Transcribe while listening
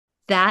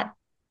that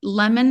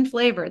lemon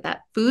flavor,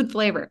 that food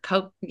flavor,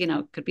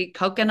 could be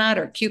coconut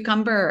or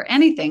cucumber or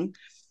anything,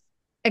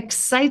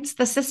 excites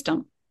the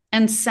system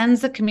and sends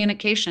the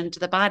communication to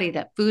the body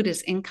that food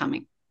is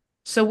incoming.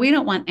 So we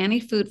don't want any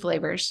food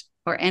flavors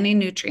or any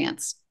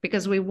nutrients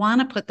because we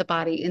want to put the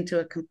body into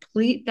a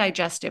complete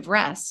digestive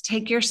rest.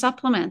 Take your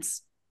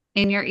supplements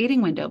in your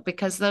eating window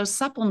because those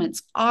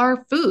supplements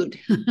are food.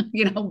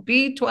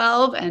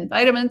 B12 and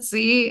vitamin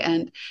C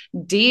and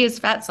D is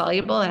fat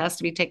soluble. It has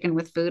to be taken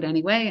with food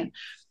anyway. And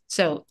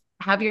so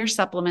have your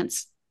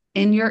supplements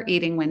in your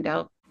eating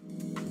window.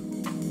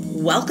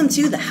 Welcome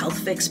to the Health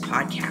Fix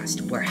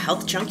podcast, where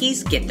health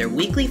junkies get their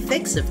weekly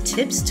fix of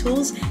tips,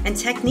 tools, and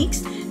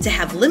techniques to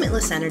have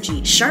limitless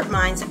energy, sharp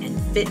minds, and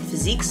fit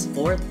physiques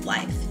for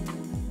life.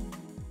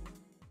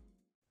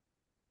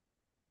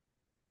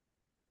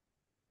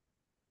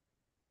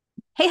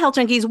 Hey, health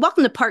junkies,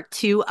 welcome to part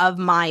 2 of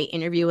my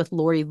interview with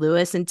Laurie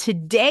Lewis. And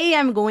today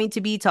I'm going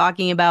to be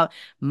talking about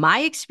my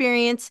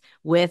experience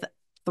with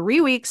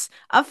 3 weeks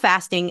of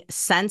fasting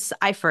since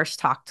I first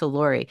talked to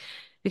Laurie.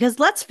 Because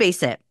let's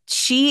face it,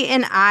 she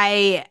and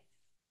I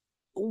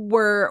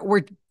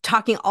were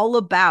talking all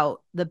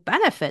about the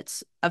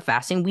benefits of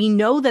fasting. We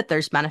know that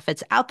there's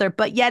benefits out there,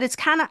 but yet it's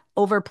kind of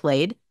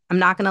overplayed. I'm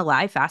not going to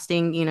lie.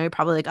 Fasting, you're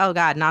probably like, oh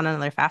God, not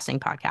another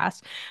fasting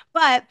podcast.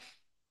 But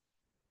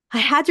I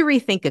had to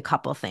rethink a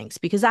couple things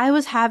because I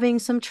was having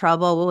some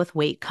trouble with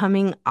weight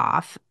coming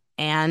off.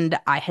 And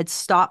I had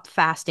stopped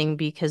fasting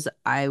because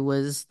I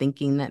was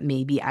thinking that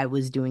maybe I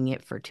was doing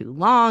it for too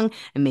long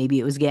and maybe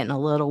it was getting a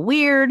little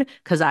weird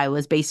because I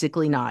was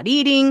basically not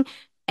eating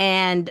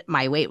and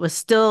my weight was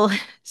still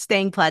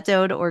staying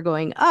plateaued or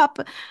going up.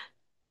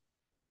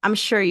 I'm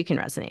sure you can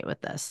resonate with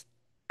this.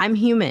 I'm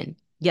human.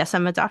 Yes,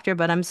 I'm a doctor,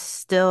 but I'm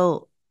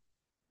still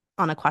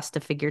on a quest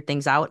to figure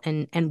things out.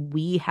 And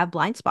we have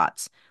blind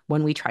spots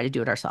when we try to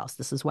do it ourselves.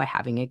 This is why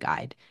having a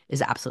guide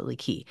is absolutely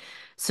key.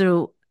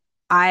 So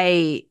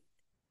I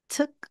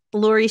took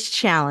Laurie's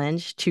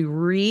challenge to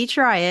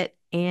retry it,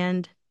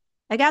 and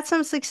I got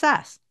some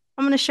success.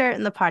 I'm going to share it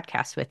in the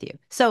podcast with you.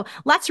 So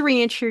let's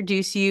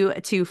reintroduce you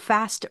to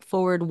Fast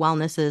Forward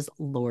Wellness's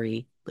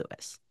Laurie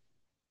Lewis.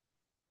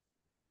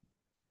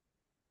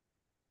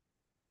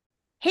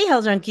 Hey,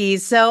 Health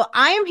Junkies. So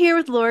I am here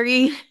with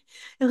Laurie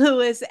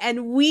Lewis,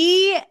 and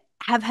we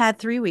have had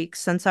 3 weeks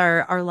since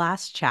our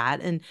last chat.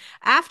 And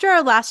after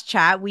our last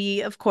chat, we,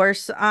 of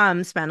course,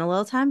 spent a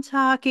little time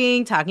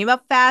talking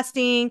about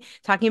fasting,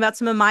 talking about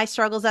some of my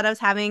struggles that I was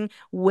having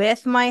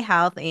with my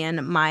health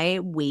and my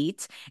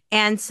weight.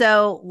 And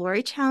so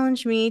Laurie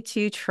challenged me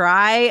to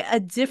try a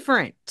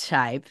different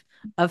type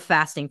of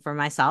fasting for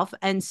myself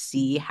and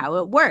see how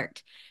it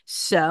worked.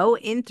 So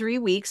in 3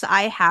 weeks,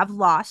 I have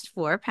lost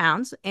 4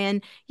 pounds,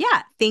 and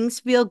yeah, things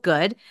feel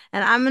good.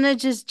 And I'm going to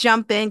just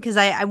jump in because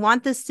I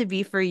want this to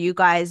be for you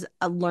guys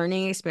a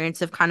learning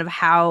experience of kind of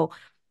how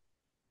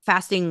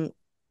fasting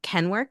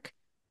can work,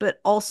 but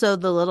also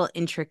the little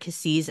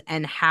intricacies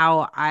and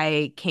how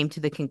I came to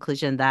the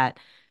conclusion that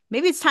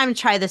maybe it's time to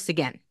try this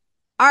again.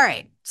 All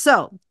right.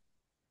 So,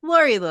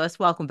 Laurie Lewis,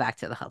 welcome back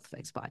to the Health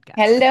Fix podcast.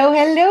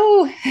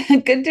 Hello.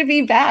 Good to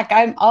be back.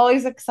 I'm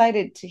always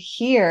excited to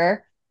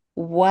hear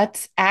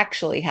what's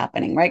actually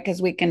happening, right?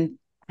 Because we can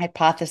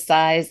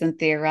hypothesize and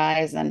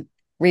theorize and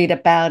read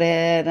about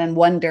it and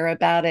wonder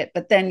about it.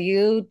 But then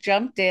you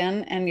jumped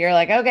in and you're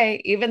like,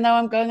 okay, even though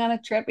I'm going on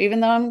a trip,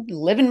 even though I'm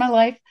living my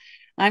life,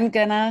 I'm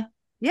gonna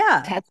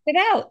test it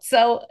out.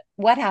 So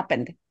what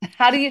happened?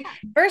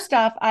 First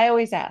off, I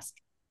always ask,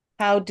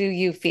 how do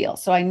you feel?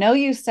 So I know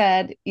you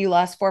said you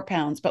lost 4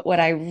 pounds, but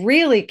what I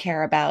really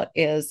care about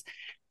is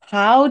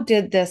how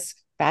did this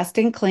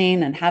fasting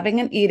clean and having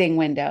an eating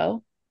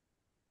window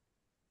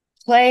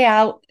play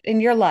out in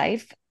your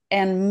life?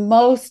 And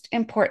most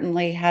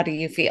importantly, how do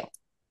you feel?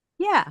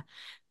 Yeah.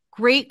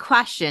 Great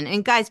question.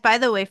 And guys, by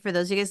the way, for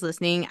those of you guys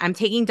listening, I'm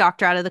taking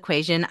doctor out of the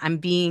equation. I'm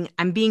being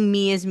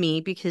me as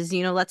me because,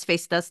 let's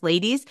face it, us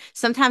ladies,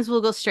 sometimes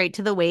we'll go straight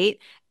to the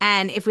weight.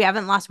 And if we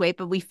haven't lost weight,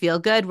 but we feel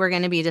good, we're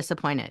going to be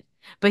disappointed.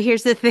 But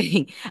here's the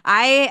thing.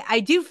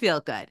 I do feel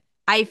good.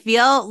 I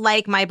feel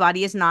like my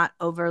body is not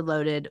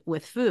overloaded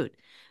with food.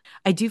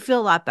 I do feel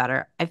a lot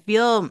better. I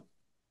feel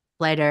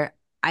lighter.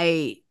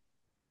 I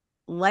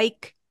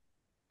like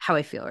how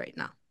I feel right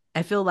now.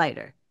 I feel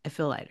lighter. I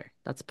feel lighter.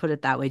 Let's put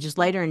it that way. Just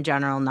lighter in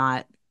general,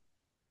 not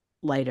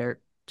lighter,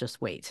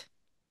 just weight.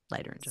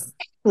 Lighter in general.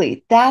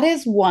 Exactly. That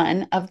is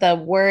one of the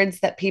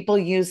words that people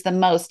use the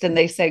most. And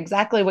they say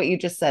exactly what you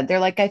just said. They're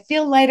like, I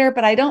feel lighter,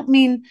 but I don't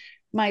mean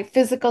my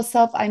physical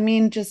self. I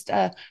mean just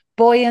a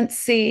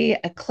buoyancy,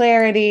 a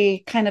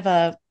clarity, kind of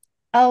a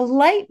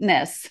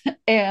lightness.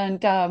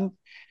 And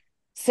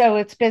so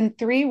it's been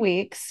 3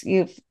 weeks.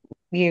 You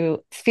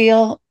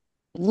feel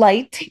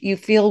light, you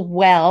feel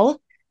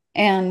well.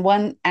 And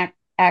one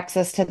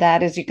access to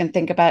that is you can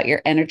think about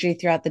your energy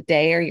throughout the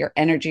day or your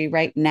energy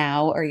right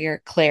now or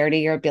your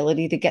clarity, your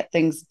ability to get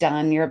things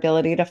done, your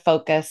ability to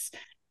focus.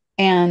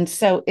 And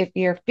so if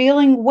you're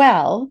feeling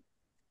well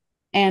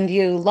and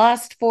you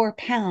lost 4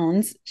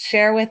 pounds,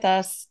 share with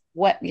us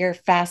what your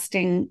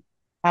fasting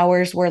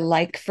hours were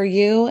like for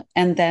you,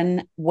 and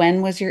then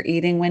when was your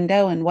eating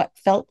window and what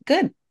felt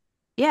good?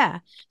 Yeah.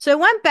 So I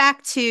went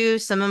back to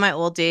some of my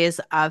old days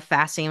of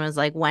fasting and was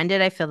like, when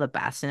did I feel the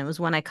best? And it was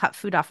when I cut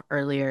food off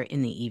earlier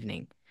in the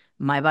evening.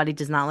 My body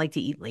does not like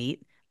to eat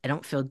late. I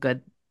don't feel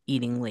good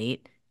eating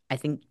late. I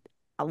think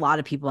a lot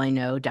of people I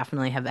know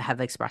definitely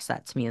have expressed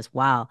that to me as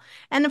well.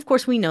 And of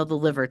course, we know the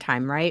liver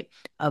time, right?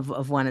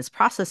 Of when it's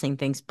processing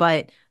things.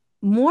 But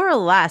more or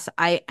less,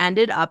 I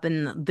ended up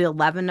in the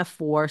 11 to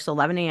 4, so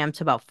 11 a.m.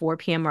 to about 4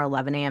 p.m. or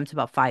 11 a.m. to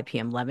about 5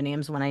 p.m. 11 a.m.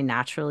 is when I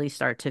naturally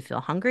start to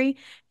feel hungry.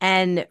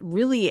 And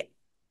really,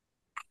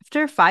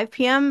 after 5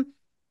 p.m.,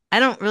 I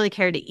don't really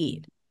care to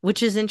eat,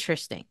 which is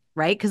interesting,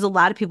 right? Because a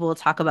lot of people will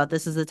talk about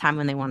this as the time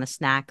when they want to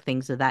snack,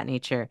 things of that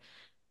nature.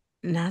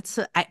 And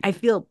I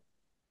feel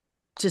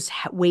just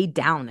weighed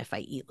down if I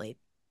eat late.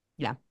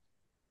 Yeah.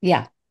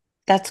 Yeah,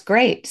 that's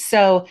great.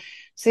 So,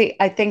 see,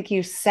 I think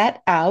you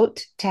set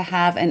out to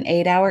have an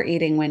 8 hour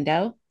eating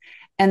window.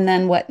 And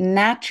then what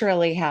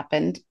naturally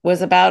happened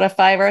was about a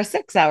 5 or a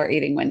 6 hour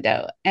eating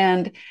window.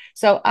 And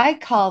so I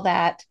call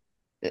that,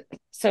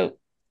 so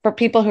for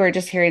people who are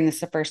just hearing this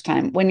the first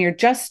time, when you're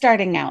just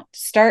starting out,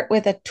 start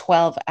with a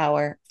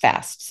 12-hour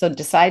fast. So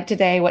decide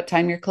today what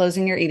time you're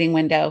closing your eating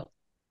window,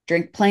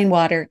 drink plain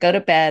water, go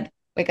to bed,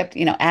 wake up,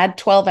 add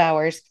 12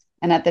 hours.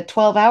 And at the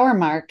 12-hour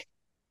mark,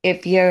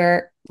 if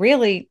you're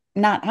really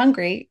not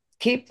hungry,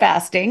 keep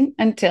fasting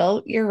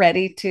until you're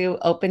ready to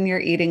open your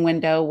eating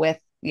window with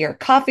your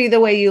coffee the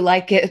way you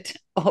like it,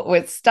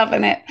 with stuff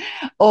in it,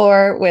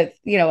 or with,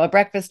 a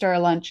breakfast or a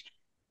lunch.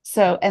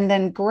 So, and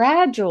then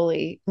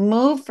gradually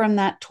move from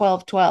that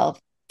 12-12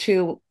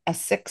 to a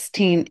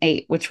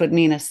 16-8, which would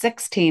mean a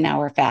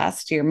 16-hour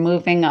fast. You're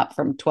moving up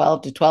from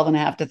 12 to 12 and a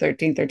half to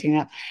 13, 13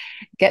 and a half.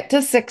 Get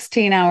to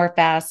 16-hour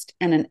fast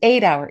and an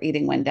 8 hour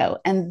eating window,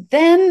 and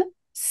then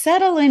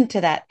settle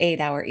into that 8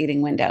 hour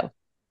eating window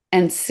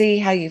and see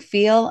how you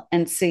feel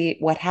and see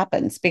what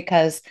happens.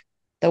 Because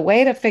the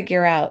way to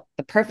figure out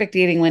the perfect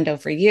eating window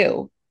for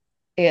you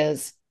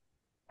is,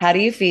 how do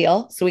you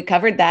feel? So we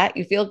covered that.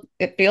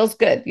 It feels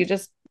good.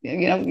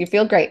 You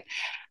feel great.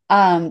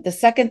 The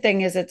second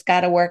thing is, it's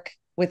got to work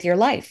with your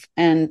life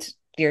and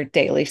your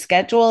daily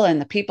schedule and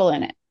the people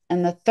in it.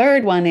 And the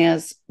third one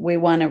is, we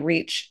want to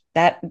reach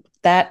that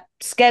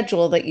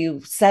schedule that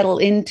you settle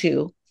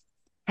into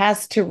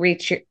has to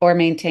reach or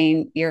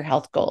maintain your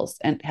health goals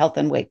and health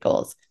and weight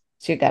goals.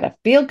 So you got to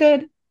feel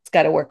good, it's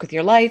got to work with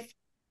your life,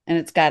 and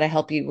it's got to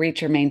help you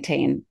reach or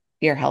maintain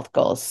your health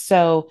goals.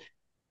 So,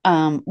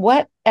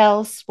 what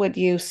else would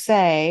you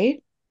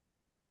say,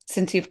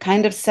 since you've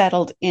kind of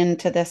settled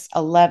into this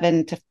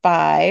 11 to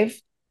 5?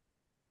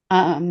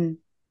 Um,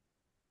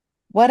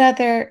 what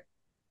other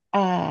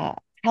uh,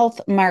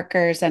 health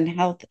markers and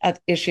health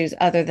issues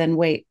other than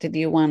weight did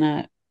you want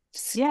to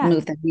Yeah.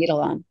 move the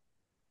needle on?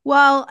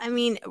 Well, I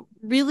mean,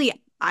 really,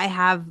 I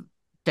have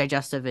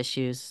digestive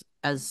issues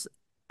as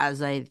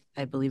I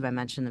believe I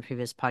mentioned in the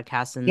previous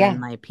podcast, and then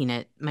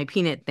Yeah, my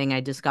peanut thing I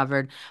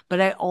discovered.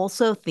 But I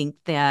also think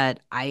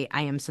that I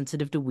am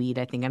sensitive to wheat.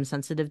 I think I'm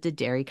sensitive to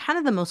dairy, kind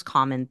of the most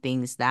common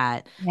things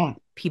that yeah,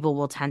 people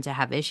will tend to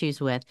have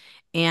issues with.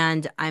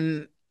 And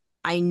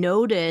I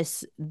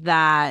notice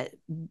that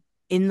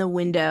in the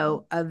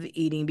window of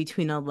eating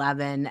between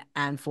 11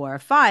 and 4 or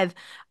 5,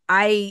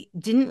 I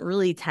didn't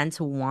really tend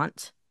to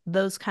want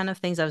those kind of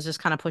things. I was just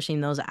kind of pushing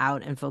those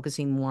out and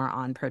focusing more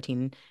on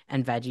protein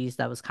and veggies.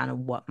 That was kind of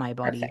what my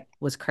body perfect.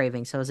 was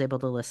craving. So I was able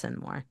to listen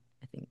more,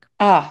 I think.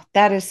 Oh,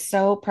 that is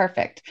so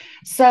perfect.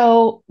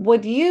 So,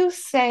 would you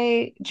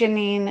say,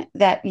 Janine,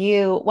 that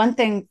one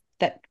thing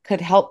that could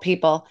help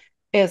people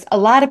is, a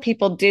lot of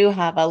people do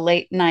have a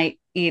late night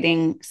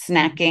eating, Mhm.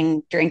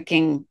 snacking,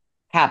 drinking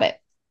habit.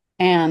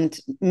 And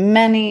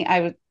many,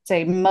 I would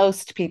say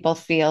most people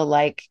feel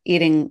like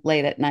eating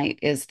late at night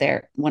is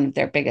one of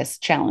their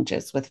biggest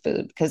challenges with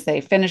food, because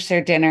they finish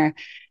their dinner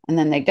and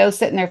then they go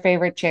sit in their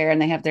favorite chair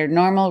and they have their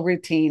normal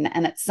routine.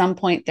 And at some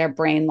point, their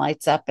brain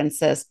lights up and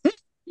says,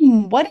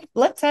 what,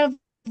 let's have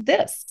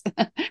this.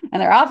 And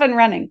they're off and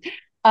running.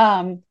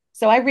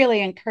 So I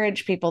really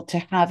encourage people to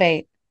have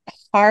a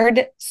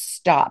hard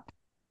stop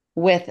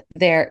with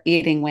their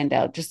eating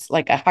window, just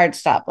like a hard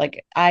stop.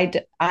 Like,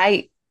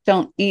 I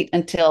don't eat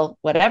until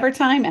whatever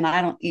time, and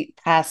I don't eat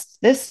past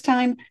this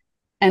time.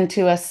 And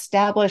to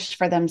establish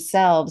for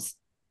themselves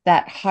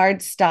that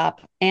hard stop,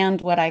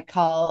 and what I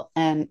call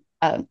an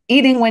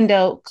eating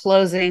window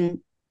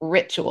closing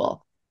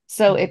ritual.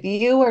 So if Mhm.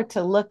 you were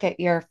to look at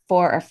your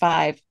 4 or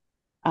 5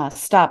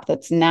 stop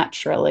that's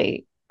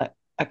naturally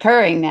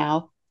occurring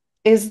now,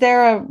 is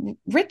there a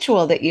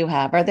ritual that you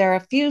have? Are there a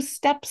few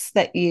steps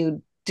that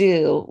you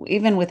do,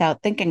 even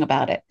without thinking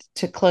about it,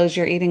 to close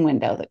your eating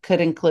window, that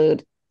could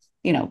include,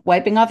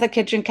 wiping off the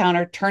kitchen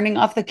counter, turning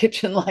off the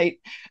kitchen light,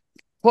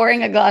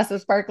 pouring a glass of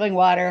sparkling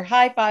water,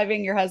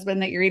 high-fiving your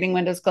husband that your eating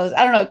window's closed?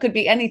 I don't know. It could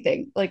be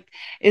anything. Like,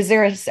 are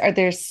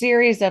there a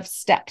series of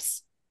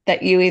steps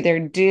that you either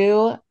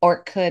do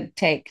or could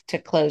take to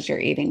close your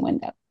eating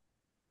window?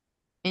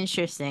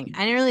 Interesting. I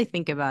didn't really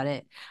think about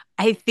it.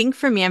 I think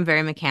for me, I'm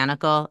very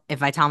mechanical.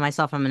 If I tell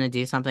myself I'm going to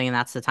do something and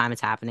that's the time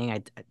it's happening,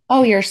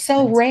 Oh, it you're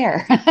so happens.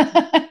 rare.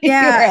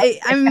 Yeah,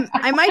 You're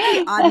I might be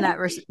odd in that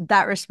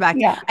respect.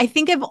 yeah, I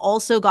think I've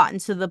also gotten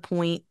to the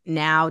point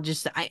now,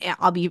 just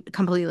I'll be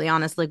completely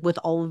honest, like with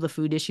all of the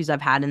food issues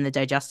I've had and the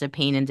digestive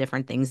pain and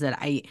different things that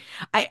I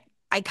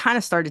I kind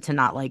of started to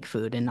not like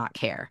food and not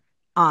care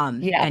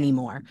yes,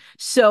 anymore.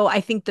 So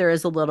I think there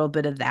is a little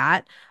bit of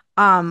that.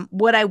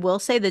 What I will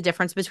say, the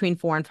difference between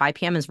 4 and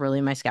 5 p.m. is really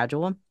my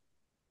schedule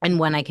and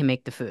when I can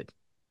make the food.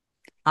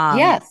 Um,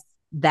 yes,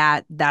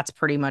 that's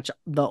pretty much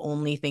the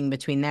only thing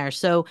between there.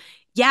 So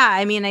yeah,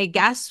 I mean, I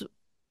guess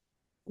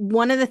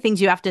one of the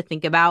things you have to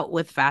think about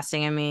with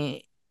fasting, I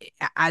mean,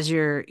 as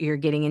you're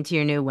getting into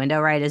your new window,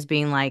 right, is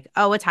being like,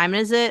 oh, what time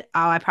is it?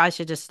 Oh, I probably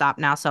should just stop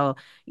now. So,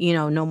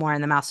 no more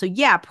in the mouth. So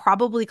yeah,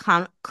 probably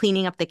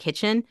cleaning up the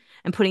kitchen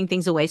and putting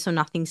things away so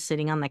nothing's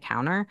sitting on the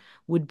counter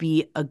would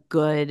be a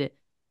good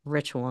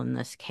ritual in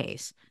this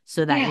case,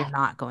 so that yeah. you're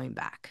not going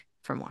back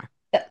for more.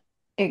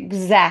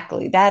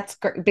 Exactly. That's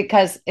great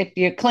because if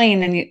you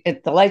clean and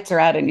if the lights are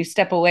out and you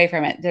step away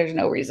from it, there's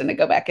no reason to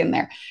go back in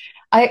there.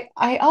 I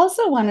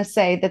also want to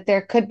say that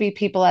there could be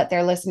people out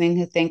there listening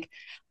who think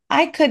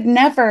I could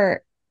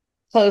never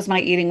close my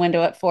eating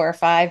window at 4 or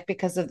 5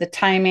 because of the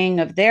timing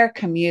of their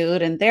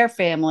commute and their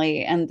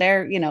family and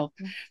their,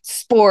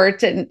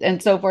 sport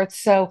and so forth.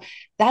 So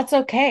that's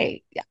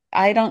okay.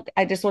 I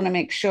just want to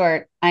make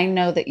sure I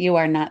know that you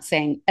are not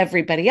saying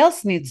everybody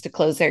else needs to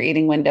close their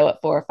eating window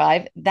at 4 or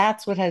 5.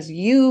 That's what has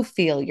you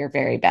feel your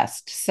very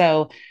best.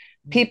 So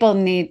people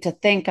need to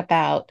think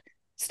about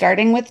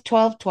starting with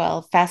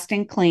 12-12,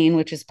 fasting clean,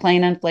 which is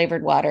plain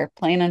unflavored water,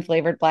 plain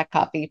unflavored black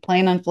coffee,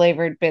 plain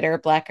unflavored bitter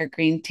black or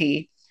green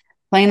tea,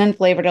 plain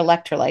unflavored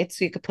electrolytes.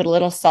 So you could put a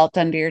little salt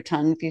under your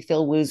tongue if you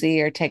feel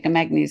woozy or take a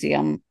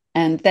magnesium,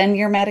 and then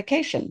your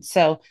medication.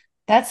 So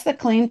that's the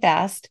clean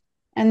fast.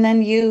 And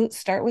then you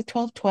start with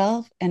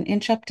 12-12 and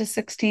inch up to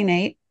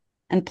 16-8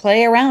 and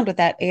play around with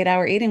that 8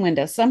 hour eating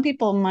window. Some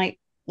people might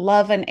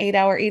love an 8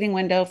 hour eating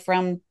window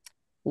from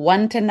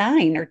 1 to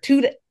 9 or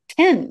 2 to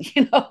 10,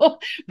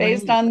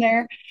 based Right. on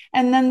their,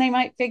 and then they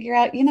might figure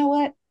out, you know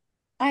what?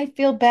 I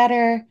feel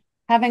better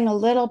having a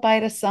little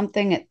bite of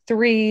something at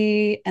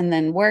 3 and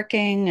then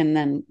working and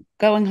then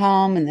going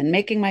home and then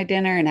making my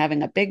dinner and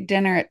having a big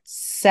dinner at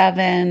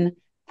 7,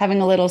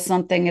 having a little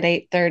something at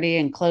 8:30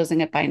 and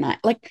closing it by 9.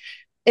 Like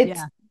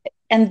it's Yeah.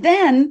 and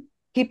then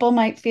people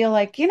might feel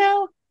like, I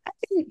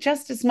can eat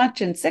just as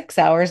much in 6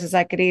 hours as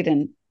I could eat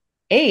in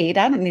 8.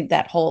 I don't need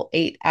that whole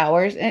 8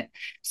 hours. And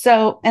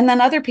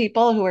then other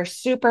people who are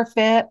super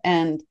fit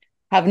and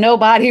have no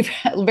body,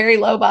 very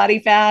low body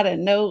fat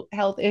and no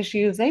health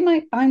issues, they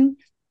might find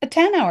a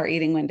 10-hour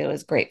eating window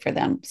is great for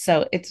them.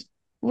 So it's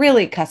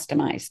really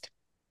customized.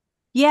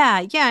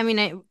 Yeah, yeah. I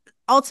mean,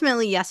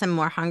 ultimately, yes, I'm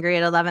more hungry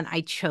at 11.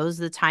 I chose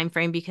the time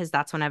frame because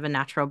that's when I have a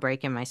natural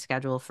break in my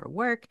schedule for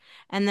work,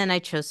 and then I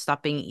chose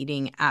stopping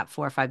eating at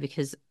 4 or 5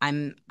 because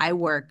I'm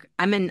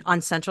in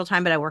on Central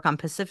Time, but I work on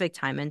Pacific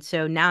Time, and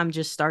so now I'm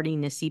just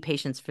starting to see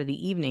patients for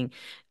the evening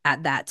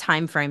at that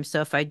time frame.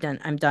 So if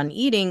I'm done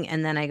eating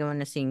and then I go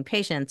into seeing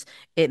patients,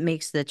 it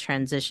makes the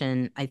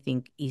transition, I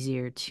think,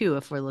 easier too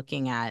if we're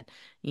looking at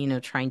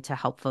trying to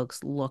help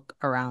folks look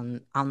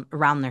around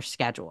their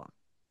schedule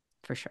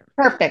for sure.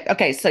 Perfect.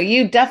 Okay, so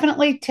you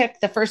definitely tick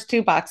the first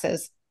two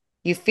boxes.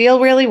 You feel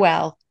really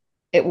well.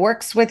 It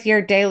works with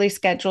your daily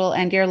schedule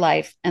and your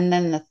life. And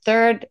then the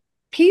third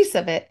piece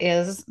of it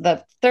is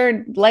the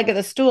third leg of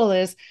the stool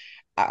is,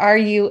 are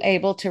you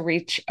able to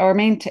reach or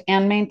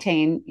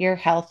maintain your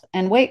health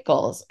and weight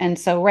goals? And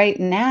so right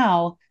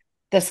now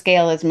the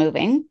scale is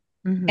moving.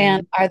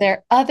 And Hmm. are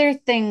there other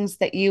things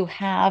that you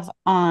have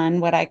on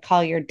what I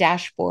call your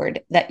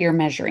dashboard that you're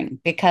measuring?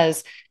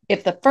 Because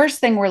if the first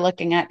thing we're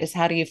looking at is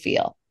how do you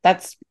feel?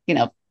 That's,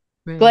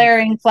 Right.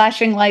 glaring,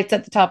 flashing lights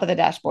at the top of the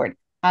dashboard.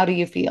 How do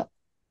you feel?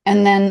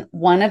 And then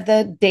one of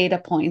the data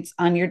points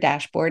on your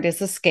dashboard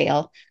is a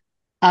scale.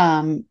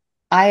 um,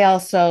 I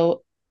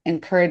also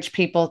encourage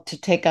people to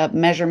take a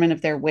measurement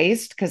of their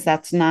waist because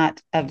that's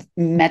not a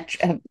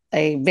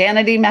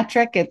vanity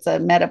metric. It's a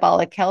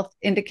metabolic health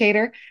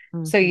indicator.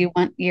 So Hmm. you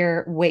want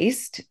your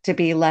waist to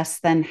be less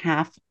than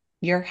half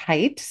your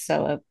height.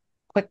 So a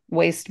quick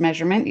waist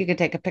measurement. You could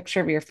take a picture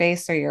of your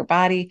face or your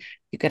body.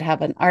 You could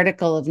have an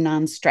article of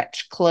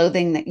non-stretch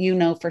clothing that you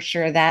know for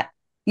sure that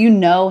you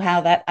know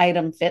how that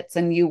item fits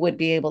and you would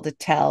be able to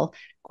tell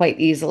quite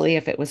easily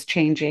if it was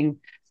changing.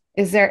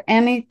 Is there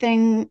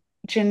anything,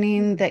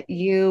 Janine, that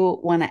you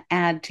want to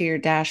add to your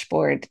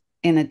dashboard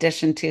in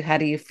addition to how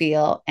do you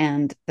feel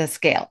and the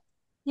scale?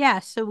 Yeah,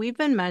 so we've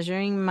been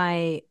measuring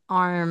my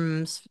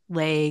arms,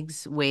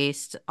 legs,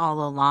 waist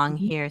all along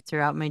Mhm. here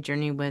throughout my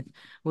journey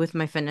with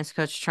my fitness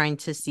coach, trying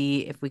to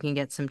see if we can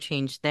get some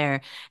change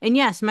there. And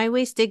yes, my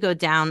waist did go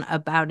down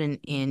about an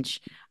inch.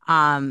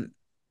 Um,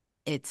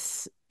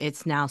 it's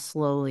now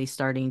slowly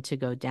starting to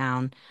go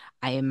down.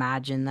 I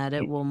imagine that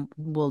it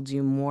will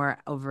do more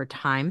over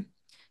time.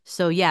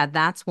 So yeah,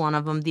 that's one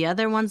of them. The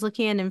other one's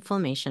looking at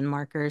inflammation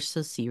markers,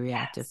 so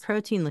C-reactive Yes.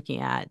 protein, looking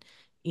at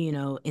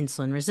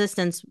insulin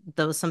resistance.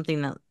 That was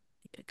something that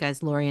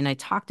guys Lori and I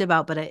talked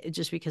about, but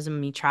just because of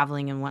me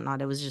traveling and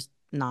whatnot, it was just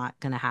not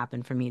going to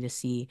happen for me to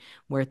see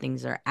where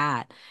things are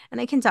at. And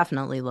I can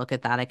definitely look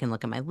at that. I can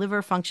look at my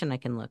liver function. I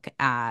can look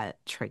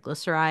at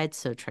triglycerides.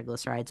 So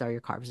triglycerides are your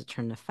carbs that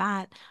turn to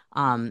fat,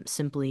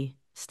 simply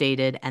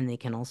stated, and they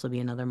can also be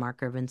another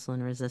marker of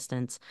insulin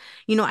resistance.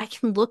 I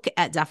can look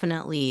at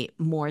definitely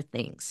more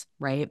things,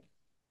 right?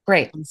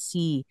 Great. And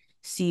see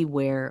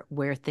where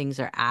things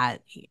are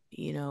at,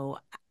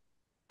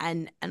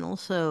 and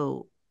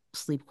also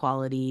sleep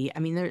quality. I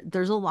mean,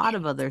 there's a lot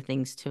of other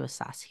things to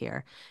assess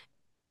here.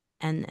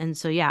 And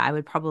so yeah, I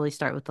would probably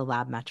start with the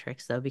lab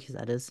metrics though, because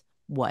that is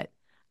what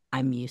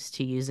I'm used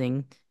to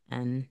using.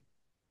 And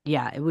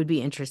yeah, it would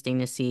be interesting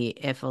to see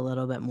if a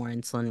little bit more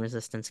insulin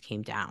resistance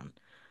came down.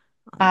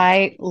 Um,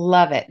 I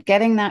love it.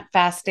 Getting that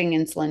fasting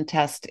insulin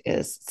test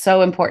is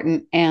so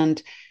important.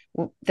 And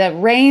the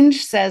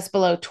range says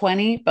below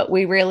 20, but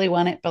we really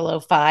want it below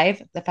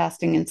 5, the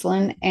fasting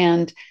insulin.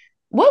 And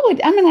I'm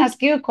going to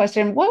ask you a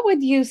question. What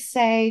would you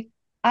say?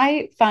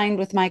 I find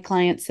with my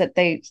clients that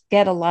they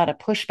get a lot of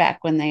pushback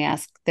when they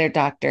ask their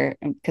doctor,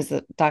 because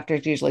the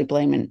doctors usually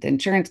blame the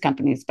insurance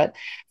companies, but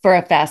for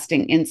a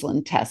fasting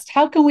insulin test.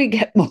 How can we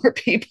get more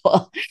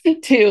people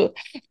to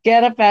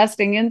get a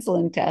fasting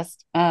insulin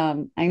test?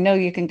 I know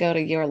you can go to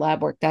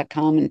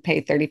yourlabwork.com and pay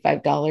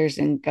 $35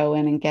 and go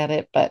in and get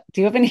it, but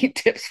do you have any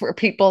tips for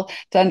people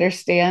to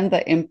understand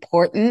the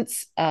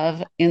importance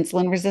of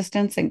insulin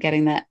resistance and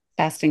getting that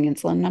fasting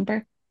insulin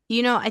number?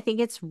 I think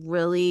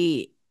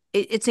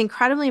it's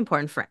incredibly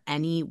important for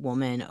any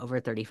woman over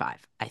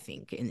 35, I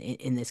think,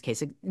 in this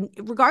case.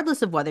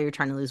 Regardless of whether you're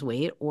trying to lose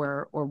weight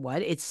or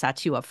what, it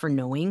sets you up for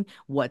knowing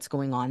what's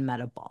going on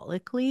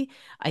metabolically.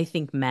 I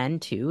think men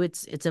too,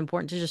 it's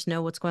important to just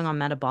know what's going on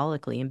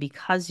metabolically. And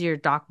because your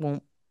doc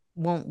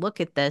won't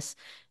look at this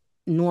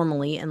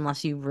normally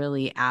unless you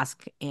really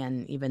ask,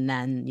 and even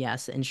then,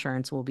 yes,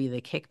 insurance will be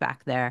the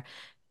kickback there.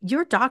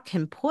 Your doc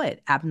can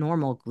put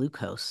abnormal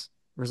glucose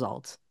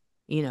results.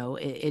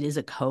 It is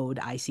a code.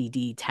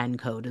 ICD-10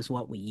 code is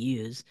what we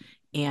use,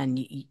 and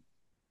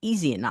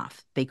easy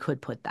enough, they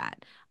could put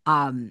that.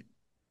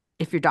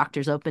 If your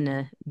doctor's open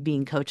to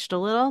being coached a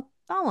little,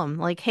 tell them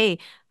like, hey,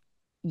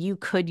 you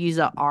could use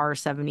a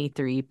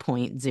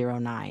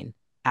R73.09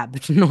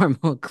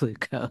 abnormal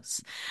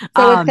glucose.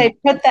 So if um they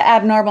put the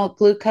abnormal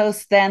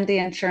glucose, then the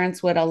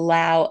insurance would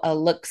allow a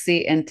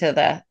look-see into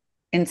the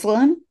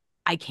insulin.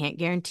 I can't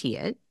guarantee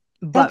it,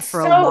 but That's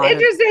for a so lot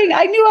of, interesting.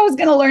 I knew I was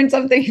going to learn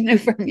something new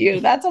from you.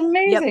 That's yep,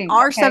 amazing. Okay.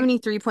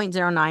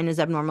 R73.09 is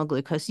abnormal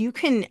glucose. You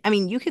could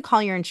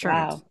call your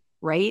insurance, Wow.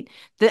 right?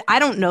 I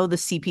don't know the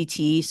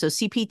CPT. So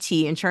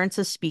CPT, insurance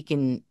is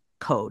speaking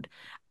code.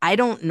 I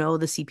don't know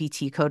the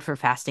CPT code for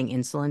fasting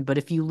insulin, but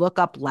if you look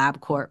up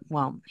LabCorp,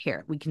 well,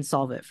 here, we can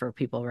solve it for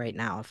people right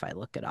now if I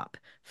look it up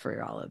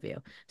for all of you.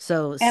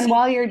 So And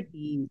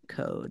CPT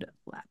code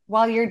lab.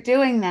 while you're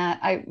doing that,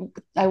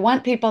 I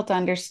want people to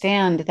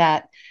understand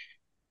that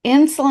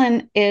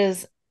insulin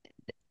is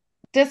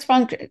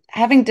dysfunction,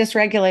 having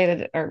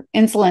dysregulated or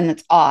insulin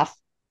that's off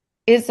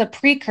is a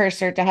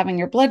precursor to having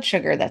your blood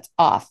sugar that's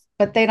off.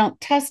 But they don't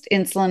test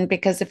insulin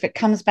because if it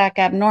comes back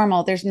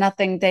abnormal, there's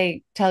nothing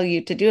they tell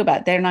you to do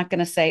about it. They're not going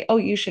to say, oh,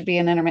 you should be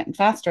an intermittent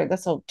faster.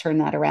 This will turn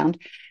that around.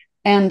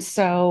 And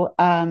so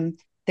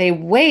they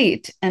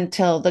wait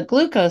until the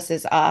glucose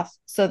is off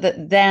so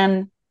that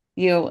then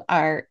you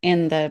are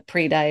in the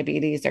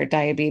pre-diabetes or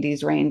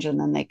diabetes range, and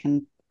then they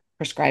can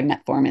prescribe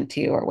metformin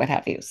to you or what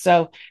have you.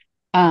 So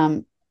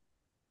um,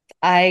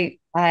 I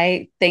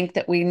think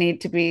that we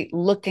need to be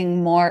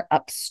looking more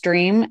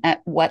upstream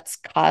at what's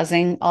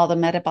causing all the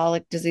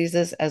metabolic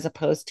diseases as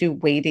opposed to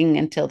waiting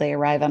until they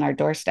arrive on our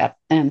doorstep.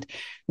 And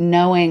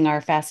knowing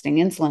our fasting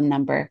insulin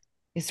number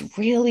is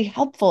really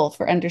helpful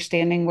for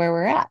understanding where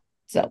we're at.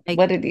 So, I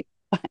what did you?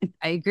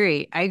 I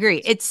agree. I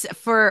agree. It's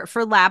for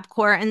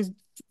LabCorp, and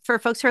for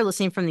folks who are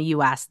listening from the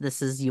US,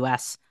 this is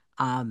US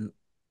um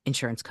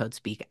insurance code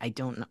speak. I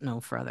don't know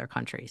for other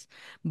countries.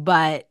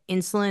 But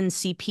insulin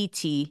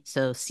CPT,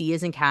 so C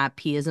is in cat,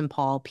 P is in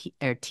Paul,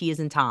 or T is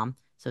in Tom.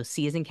 So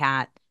C is in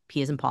cat,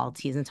 P is in Paul,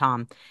 T is in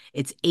Tom.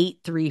 It's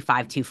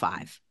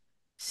 83525.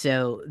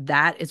 So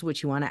that is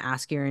what you want to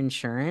ask your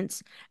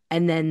insurance.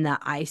 And then the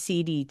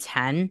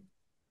ICD-10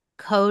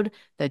 code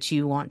that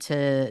you want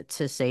to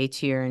say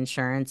to your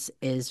insurance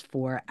is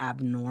for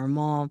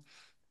abnormal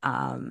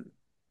um,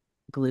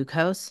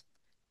 glucose.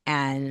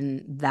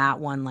 And that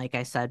one, like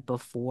I said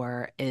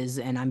before, is,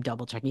 and I'm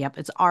double checking. Yep,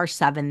 it's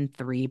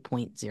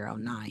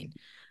R73.09.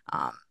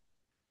 Um,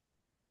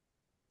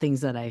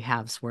 things that I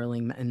have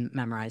swirling and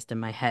memorized in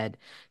my head.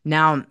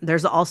 Now,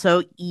 there's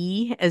also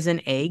E as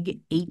an egg,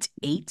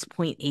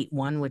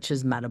 88.81, which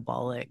is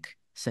metabolic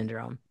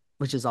syndrome,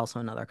 which is also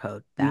another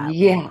code that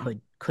we Yeah.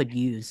 could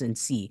use and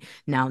see.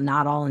 Now,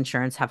 not all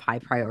insurance have high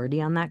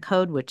priority on that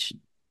code, which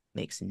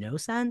makes no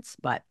sense,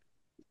 but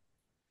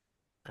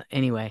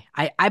anyway,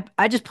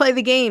 I just play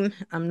the game.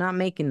 I'm not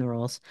making the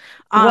rules.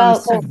 Well,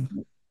 So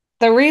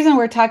the reason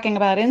we're talking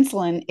about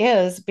insulin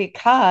is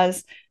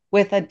because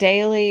with a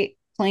daily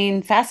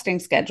clean fasting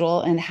schedule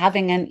and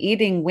having an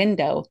eating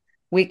window,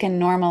 we can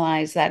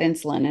normalize that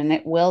insulin and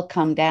it will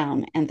come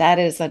down. And that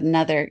is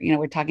another,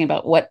 we're talking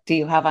about what do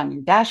you have on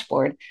your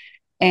dashboard?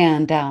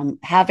 And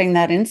having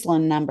that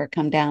insulin number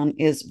come down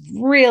is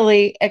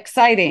really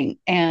exciting.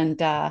 And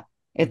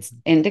it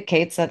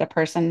indicates that a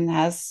person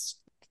has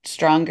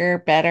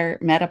stronger, better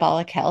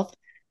metabolic health.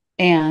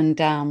 And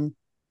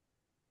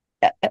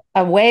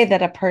a way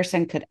that a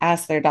person could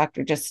ask their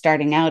doctor just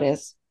starting out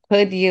is,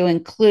 could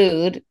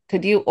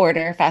you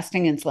order a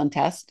fasting insulin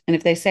test? And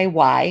if they say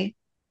why,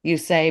 you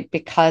say,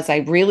 because I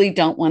really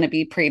don't want to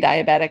be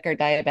pre-diabetic or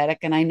diabetic.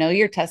 And I know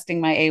you're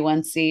testing my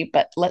A1C,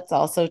 but let's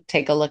also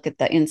take a look at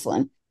the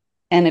insulin.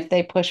 And if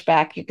they push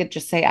back, you could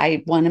just say,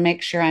 I want to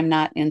make sure I'm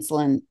not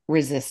insulin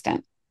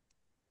resistant.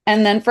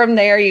 And then from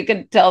there, you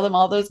could tell them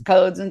all those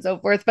codes and so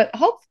forth. But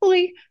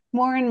hopefully,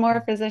 more and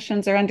more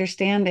physicians are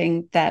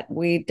understanding that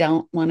we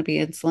don't want to be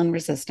insulin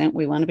resistant.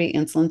 We want to be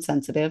insulin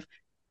sensitive.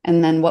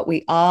 And then what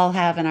we all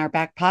have in our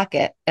back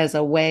pocket as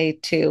a way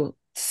to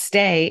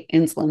stay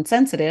insulin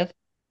sensitive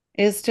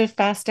is to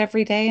fast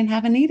every day and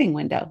have an eating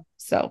window.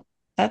 So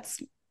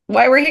that's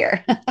why we're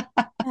here.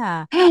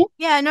 Yeah.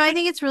 Yeah. No, I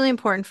think it's really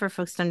important for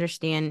folks to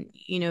understand,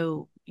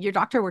 your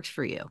doctor works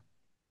for you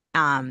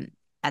um,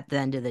 at the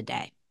end of the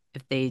day.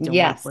 If they don't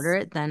want to order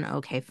Yes. it, then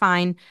okay,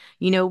 fine.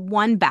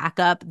 One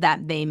backup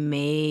that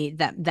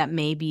that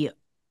may be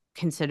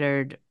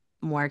considered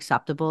more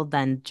acceptable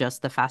than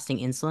just the fasting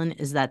insulin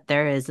is that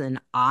there is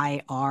an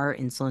IR,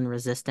 insulin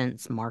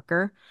resistance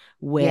marker,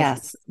 with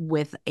Yes.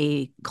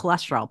 a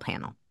cholesterol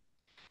panel.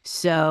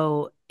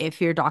 So if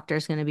your doctor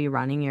is going to be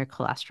running your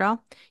cholesterol,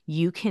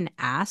 you can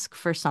ask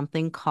for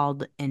something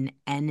called an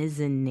N as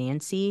in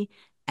Nancy,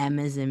 M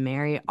as in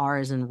Mary, R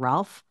as in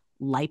Ralph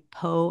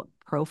lipo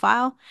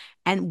profile,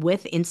 and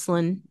with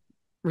insulin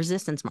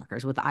resistance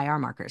markers, with IR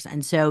markers.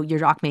 And so your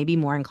doc may be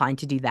more inclined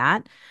to do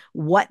that.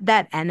 What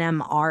that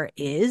NMR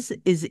is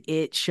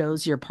it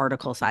shows your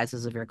particle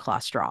sizes of your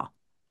cholesterol.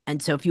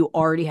 And so if you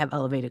already have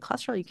elevated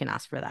cholesterol, you can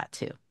ask for that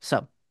too.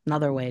 So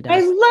another way I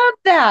to. love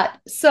that.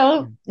 Yeah.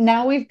 So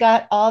now we've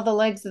got all the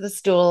legs of the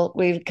stool.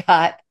 We've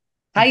got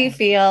how you Mhm.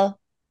 feel.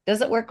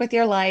 Does it work with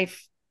your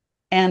life?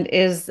 And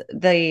is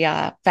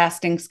the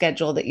fasting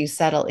schedule that you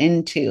settle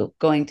into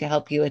going to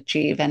help you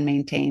achieve and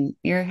maintain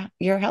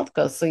your health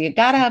goals? So you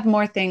got to have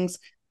more things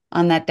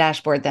on that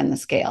dashboard than the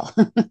scale.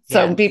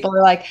 So Yes. people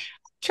are like,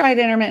 tried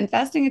intermittent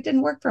fasting, it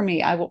didn't work for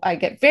me. I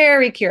get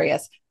very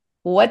curious.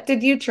 What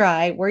did you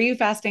try? Were you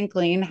fasting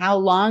clean? How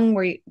long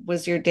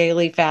was your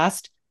daily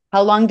fast?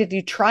 How long did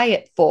you try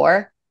it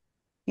for?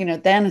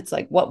 Then it's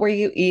like, what were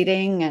you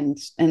eating?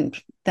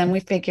 And then we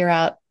figure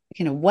out,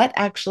 what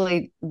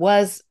actually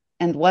was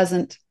and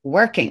wasn't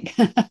working.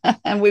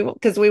 And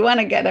because we want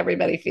to get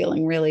everybody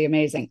feeling really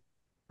amazing.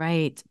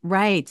 Right,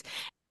 right.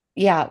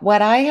 Yeah,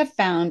 what I have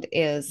found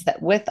is that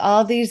with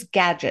all these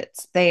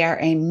gadgets, they are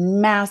a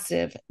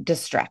massive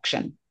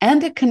distraction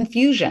and a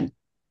confusion.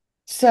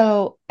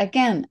 So,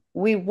 again,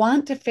 we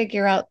want to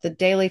figure out the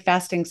daily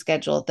fasting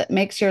schedule that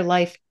makes your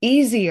life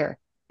easier.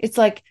 It's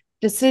like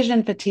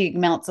decision fatigue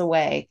melts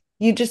away.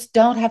 You just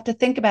don't have to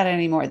think about it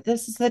anymore.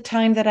 This is the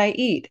time that I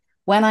eat.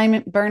 When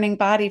I'm burning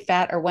body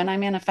fat or when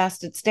I'm in a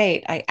fasted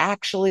state, I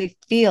actually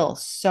feel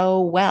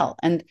so well.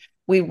 And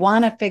we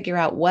want to figure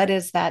out what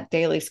is that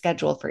daily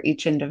schedule for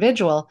each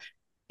individual.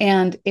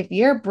 And if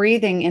you're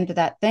breathing into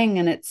that thing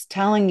and it's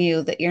telling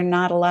you that you're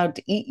not allowed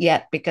to eat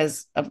yet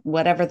because of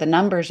whatever the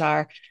numbers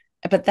are,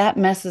 but that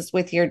messes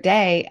with your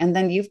day, and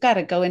then you've got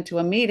to go into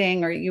a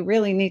meeting or you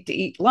really need to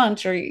eat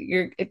lunch, or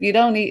if you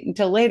don't eat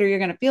until later you're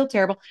going to feel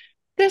terrible.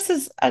 This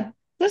is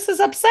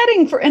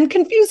upsetting for and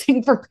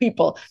confusing for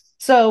people.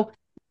 So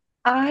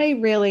I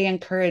really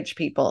encourage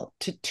people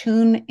to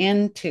tune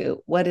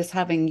into what is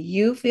having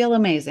you feel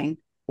amazing,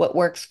 what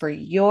works for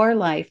your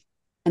life,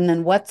 and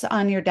then what's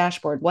on your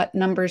dashboard. What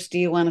numbers do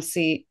you want to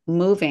see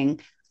moving,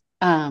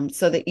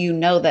 so that you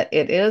know that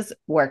it is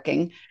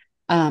working,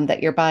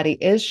 that your body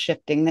is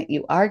shifting, that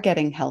you are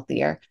getting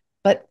healthier.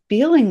 But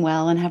feeling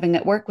well and having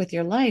it work with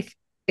your life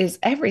is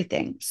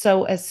everything.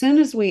 So as soon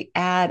as we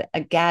add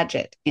a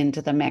gadget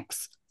into the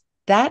mix,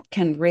 that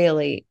can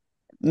really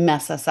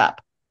mess us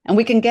up and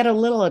we can get a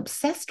little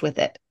obsessed with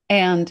it.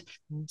 And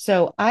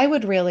so I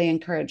would really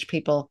encourage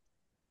people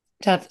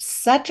to have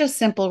such a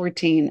simple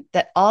routine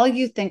that all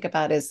you think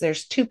about is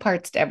there's two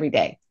parts to every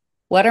day.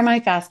 What are my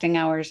fasting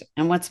hours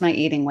and what's my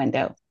eating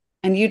window?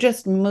 And you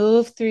just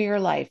move through your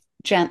life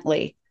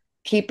gently,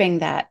 keeping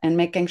that and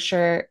making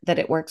sure that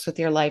it works with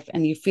your life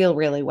and you feel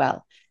really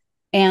well.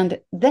 And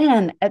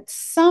then at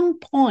some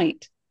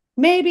point,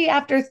 maybe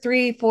after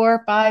 3,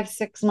 4, 5,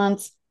 6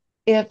 months,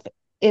 if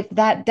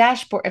that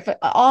dashboard, if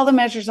all the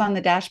measures on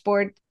the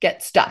dashboard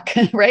get stuck,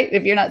 right?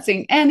 If you're not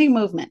seeing any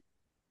movement,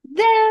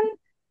 then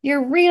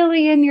you're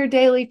really in your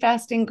daily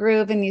fasting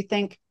groove and you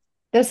think,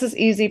 this is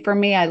easy for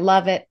me. I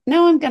love it.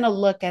 Now I'm going to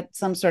look at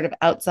some sort of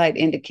outside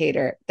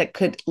indicator that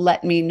could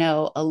let me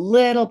know a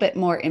little bit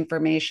more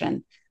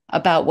information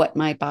about what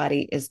my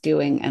body is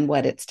doing and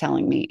what it's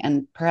telling me.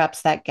 And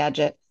perhaps that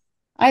gadget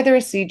either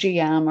a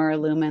CGM or a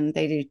lumen.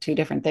 They do two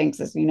different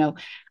things, as you know.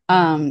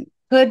 Mhm.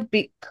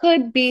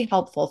 Could be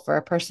helpful for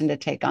a person to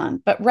take on.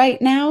 But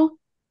right now,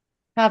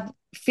 have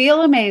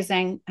feel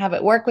amazing, have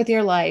it work with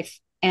your life,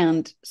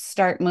 and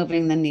start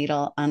moving the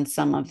needle on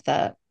some of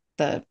the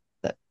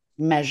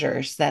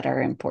measures that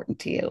are important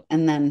to you.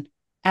 And then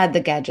add the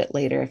gadget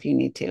later if you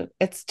need to.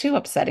 It's too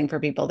upsetting for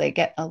people. They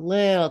get a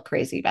little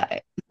crazy about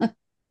it.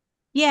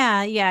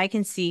 Yeah, yeah, I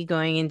can see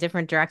going in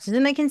different directions.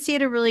 And I can see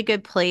it a really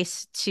good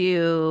place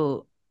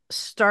to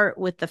start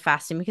with the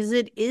fasting because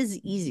it is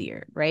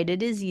easier, right?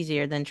 It is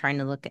easier than trying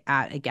to look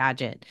at a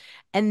gadget.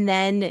 And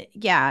then,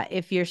 yeah,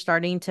 if you're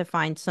starting to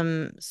find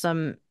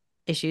some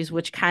issues,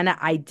 which kind of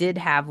I did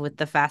have with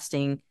the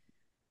fasting,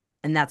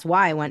 and that's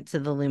why I went to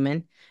the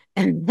Lumen.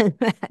 And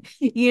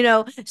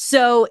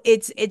so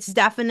it's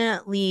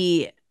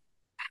definitely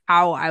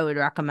how I would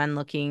recommend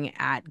looking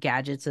at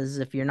gadgets is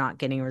if you're not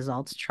getting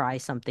results, try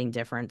something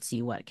different,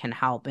 see what can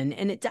help. And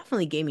it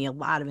definitely gave me a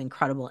lot of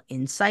incredible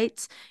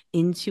insights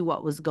into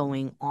what was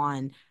going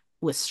on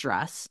with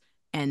stress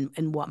and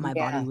what my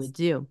body Yes. would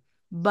do.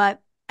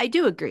 But I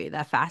do agree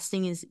that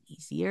fasting is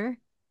easier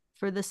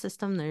for the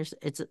system.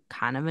 It's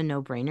kind of a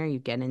no-brainer. You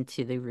get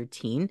into the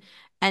routine.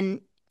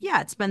 And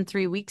yeah, it's been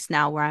 3 weeks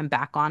now where I'm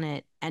back on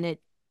it and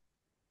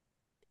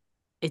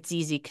it's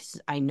easy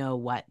because I know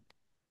what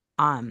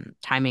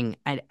timing.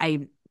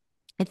 I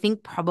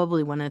think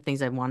probably one of the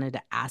things I wanted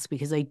to ask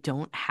because I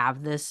don't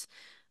have this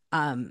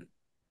um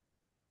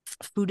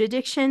food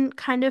addiction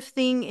kind of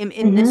thing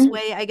in this Mm-hmm.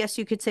 way, I guess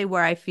you could say,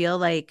 where I feel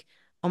like,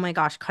 oh my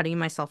gosh, cutting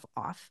myself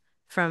off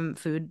from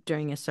food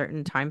during a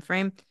certain time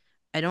frame.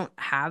 I don't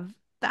have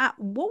that.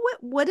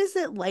 What is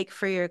it like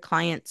for your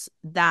clients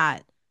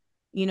that,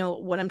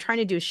 what I'm trying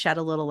to do is shed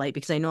a little light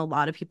because I know a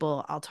lot of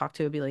people I'll talk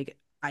to will be like,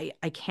 I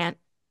can't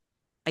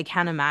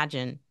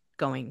imagine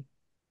going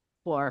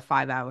 4 or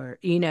 5 hour,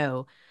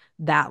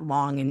 that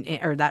long and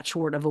or that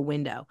short of a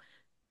window.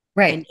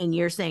 And Right. and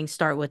you're saying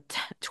start with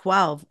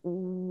 12.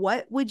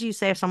 What would you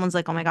say if someone's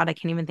like, "Oh my God, I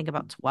can't even think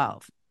about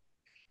 12?"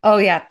 Oh,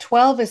 yeah.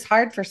 12 is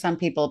hard for some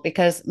people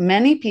because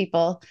many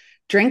people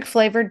drink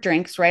flavored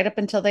drinks right up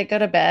until they go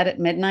to bed at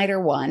midnight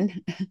or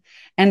 1.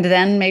 And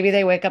then maybe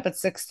they wake up at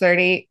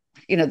 6:30.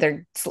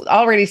 They're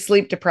already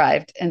sleep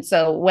deprived. And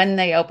so when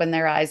they open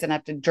their eyes and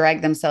have to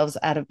drag themselves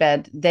out of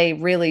bed, they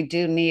really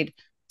do need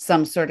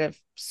some sort of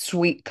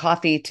sweet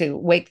coffee to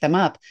wake them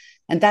up.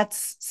 And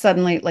that's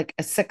suddenly like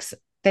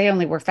they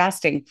only were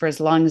fasting for as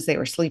long as they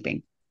were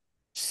sleeping.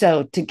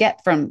 So to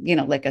get from,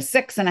 like a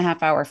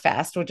 6.5 hour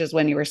fast, which is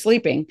when you were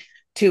sleeping,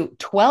 to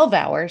 12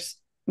 hours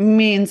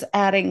means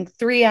adding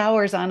 3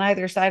 hours on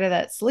either side of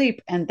that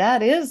sleep. And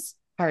that is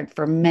hard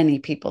for many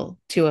people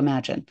to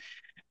imagine.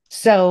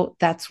 So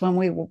that's when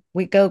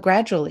we go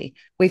gradually.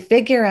 We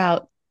figure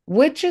out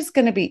which is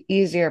going to be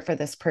easier for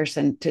this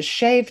person to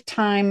shave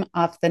time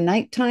off the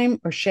nighttime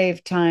or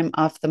shave time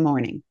off the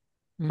morning,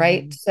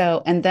 right? Hmm.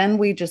 So, and then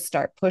we just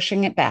start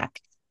pushing it back.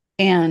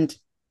 And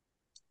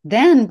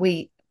then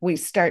we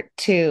start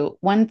to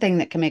one thing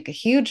that can make a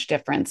huge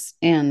difference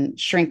in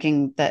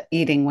shrinking the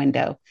eating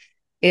window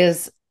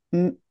is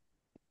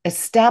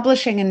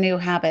establishing a new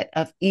habit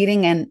of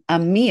eating a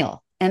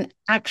meal, an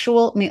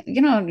actual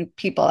meal.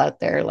 People out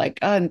there like,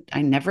 oh,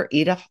 I never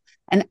eat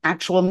an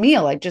actual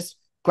meal. I just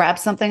grab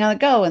something on the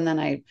go and then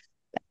I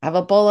have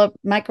a bowl of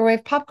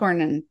microwave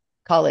popcorn and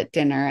call it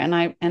dinner, and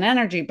an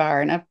energy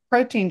bar and a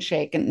protein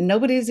shake, and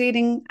nobody's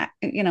eating,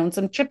 and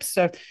some chips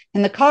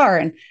in the car,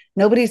 and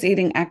nobody's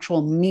eating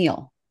actual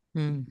meal.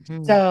 Hmm.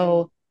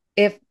 So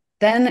if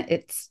then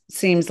it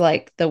seems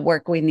like the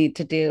work we need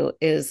to do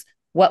is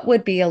what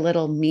would be a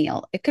little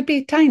meal? It could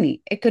be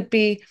tiny. It could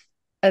be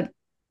a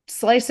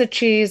slice of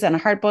cheese and a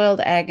hard boiled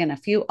egg and a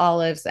few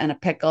olives and a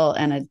pickle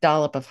and a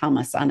dollop of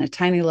hummus on a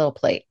tiny little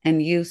plate.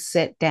 And you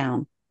sit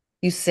down,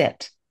 you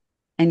sit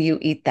and you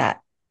eat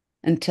that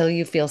until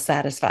you feel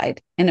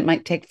satisfied. And it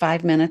might take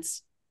 5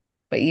 minutes,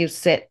 but you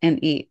sit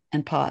and eat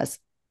and pause.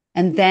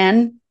 And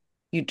then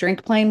you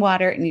drink plain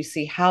water and you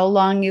see how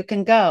long you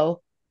can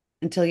go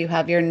until you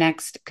have your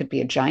next, could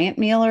be a giant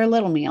meal or a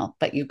little meal,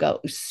 but you go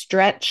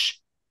stretch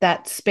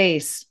that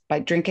space by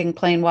drinking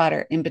plain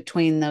water in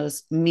between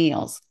those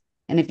meals.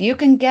 And if you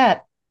can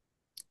get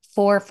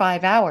 4 or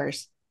 5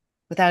 hours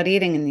without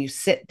eating and you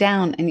sit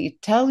down and you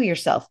tell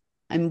yourself,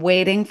 I'm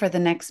waiting for the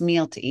next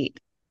meal to eat.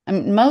 I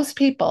mean, most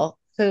people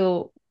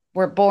who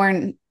were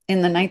born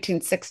in the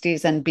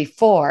 1960s and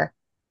before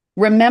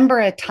remember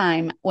a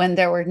time when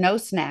there were no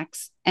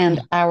snacks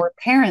and our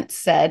parents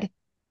said,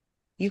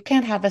 you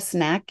can't have a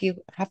snack.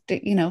 You have to,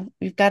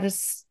 you've got to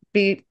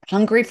be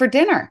hungry for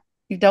dinner.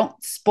 You don't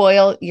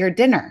spoil your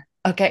dinner.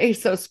 Okay.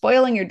 So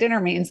spoiling your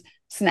dinner means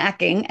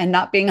snacking and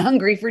not being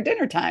hungry for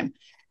dinner time.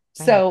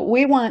 Right. So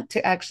we want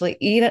to actually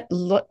eat it,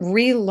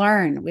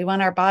 relearn. We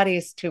want our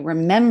bodies to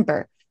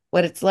remember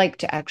what it's like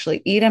to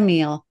actually eat a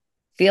meal,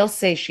 feel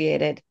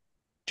satiated,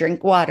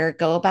 drink water,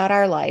 go about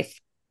our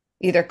life,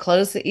 either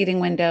close the eating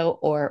window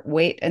or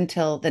wait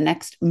until the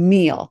next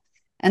meal.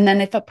 And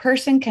then if a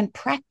person can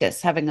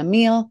practice having a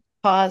meal,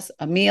 pause,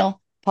 a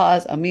meal,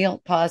 pause, a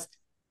meal, pause,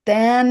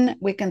 Then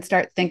we can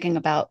start thinking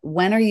about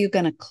when are you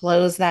going to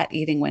close that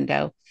eating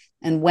window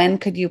and when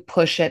could you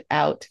push it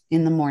out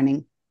in the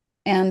morning.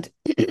 And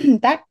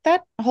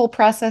that whole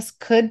process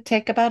could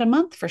take about a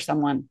month for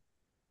someone.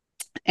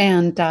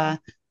 And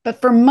but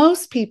for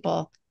most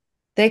people,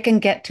 they can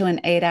get to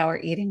an 8 hour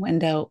eating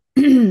window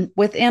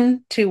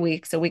within 2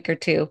 weeks, a week or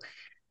two.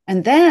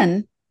 And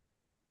then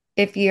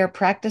if you're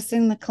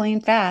practicing the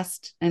clean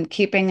fast and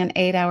keeping an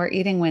 8 hour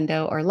eating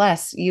window or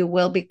less, you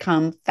will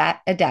become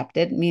fat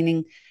adapted,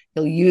 meaning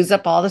you'll use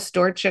up all the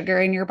stored sugar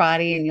in your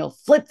body and you'll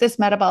flip this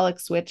metabolic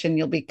switch and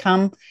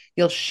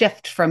you'll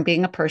shift from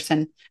being a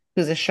person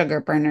who's a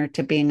sugar burner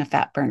to being a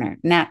fat burner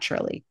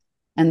naturally.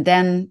 And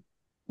then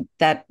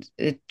that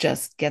it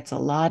just gets a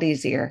lot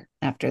easier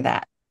after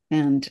that.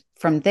 And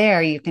from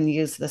there, you can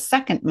use the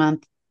second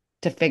month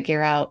to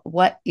figure out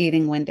what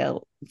eating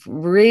window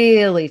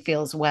really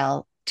feels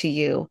well to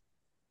you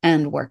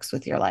and works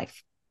with your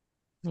life.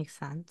 Makes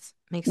sense.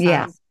 Makes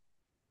Yeah, sense.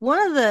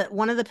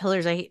 One of the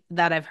pillars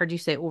that I've heard you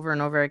say over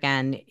and over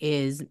again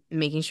is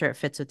making sure it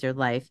fits with your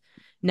life.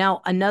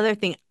 Now, another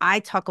thing I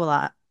talk a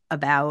lot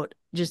about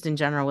just in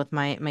general with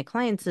my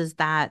clients is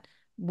that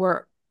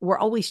we're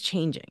always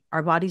changing.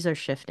 Our bodies are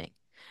shifting.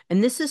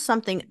 And this is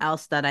something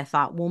else that I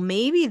thought, well,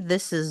 maybe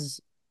this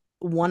is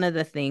one of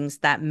the things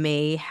that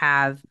may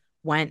have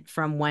went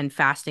from when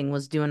fasting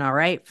was doing all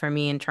right for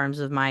me in terms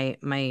of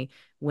my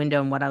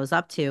window and what I was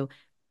up to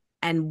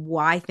and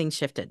why things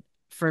shifted.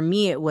 For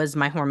me, it was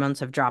my hormones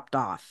have dropped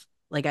off.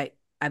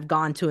 I've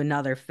gone to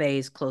another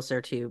phase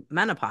closer to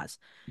menopause.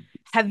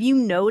 Have you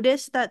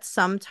noticed that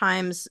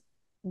sometimes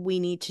we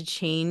need to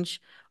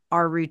change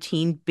our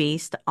routine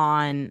based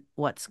on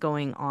what's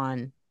going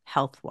on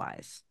health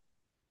wise?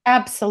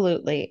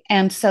 absolutely.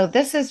 And so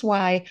this is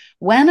why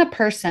when a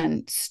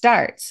person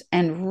starts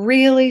and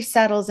really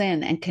settles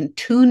in and can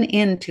tune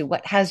into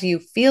what has you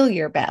feel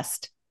your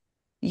best,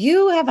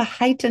 you have a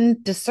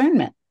heightened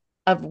discernment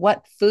of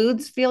what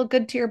foods feel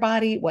good to your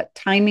body, what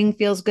timing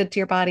feels good to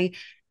your body,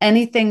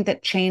 anything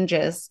that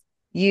changes,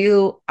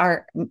 you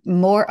are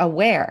more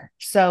aware.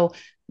 So,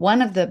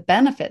 one of the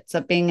benefits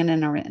of being an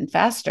intermittent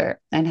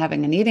faster and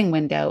having an eating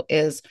window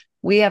is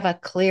we have a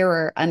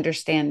clearer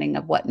understanding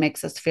of what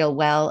makes us feel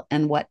well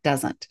and what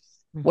doesn't.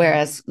 Hmm.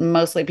 Whereas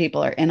mostly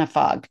people are in a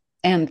fog.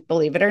 And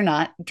believe it or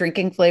not,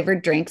 drinking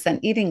flavored drinks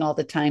and eating all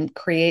the time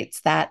creates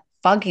that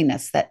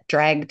fogginess, that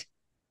dragged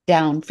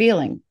down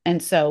feeling.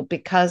 And so,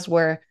 because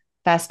we're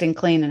fasting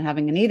clean and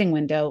having an eating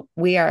window,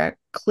 we are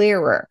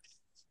clearer.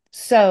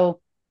 So,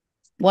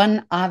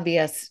 one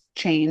obvious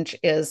change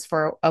is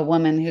for a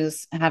woman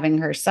who's having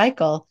her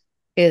cycle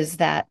is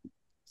that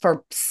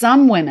for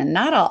some women,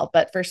 not all,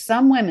 but for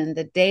some women,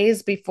 the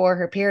days before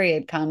her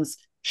period comes,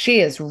 she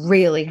is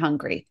really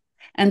hungry.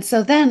 And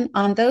so then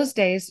on those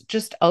days,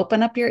 just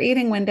open up your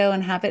eating window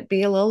and have it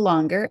be a little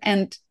longer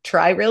and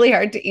try really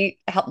hard to eat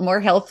more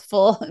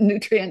healthful,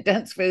 nutrient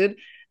dense food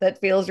that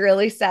feels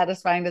really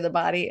satisfying to the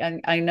body.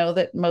 And I know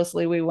that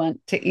mostly we want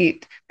to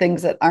eat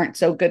things that aren't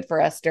so good for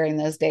us during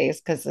those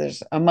days because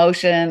there's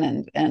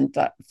emotion and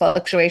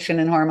fluctuation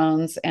in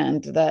hormones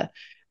and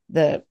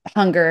the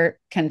hunger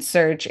can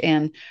surge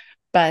in.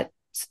 But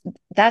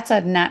that's a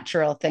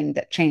natural thing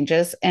that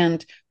changes.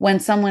 And when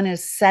someone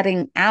is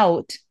setting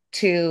out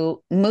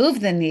to move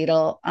the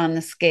needle on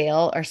the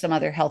scale or some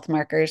other health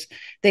markers,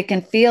 they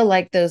can feel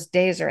like those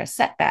days are a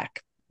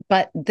setback.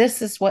 But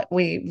this is what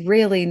we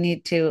really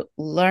need to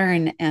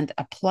learn and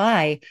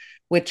apply,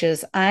 which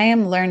is I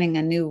am learning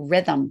a new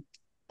rhythm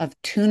of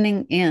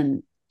tuning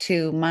in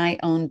to my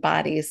own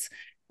body's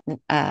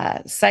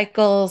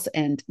cycles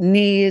and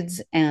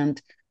needs.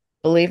 And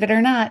believe it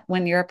or not,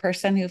 when you're a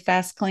person who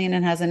fasts clean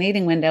and has an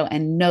eating window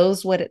and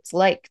knows what it's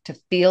like to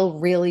feel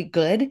really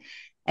good,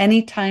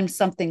 anytime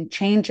something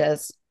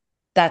changes,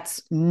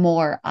 that's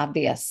more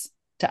obvious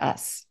to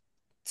us.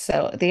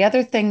 So, the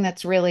other thing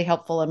that's really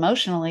helpful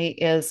emotionally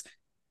is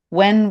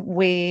when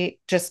we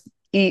just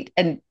eat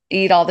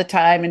all the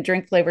time and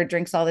drink flavored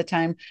drinks all the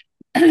time,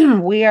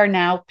 we are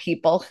now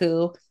people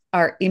who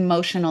are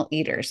emotional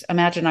eaters.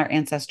 Imagine our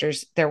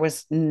ancestors, there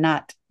was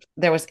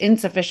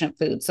insufficient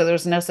food. So there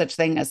was no such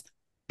thing as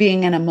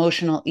being an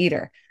emotional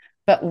eater.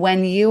 But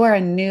when you are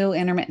a new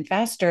intermittent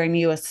faster and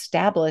you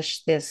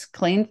establish this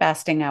clean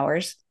fasting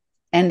hours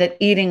and an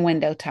eating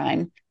window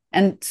time,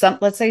 and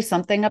let's say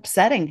something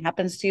upsetting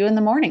happens to you in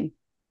the morning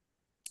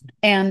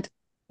and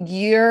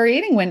your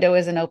eating window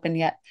isn't open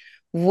yet,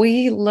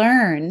 we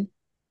learn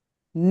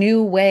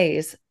new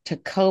ways to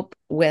cope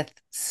with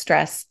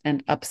stress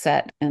and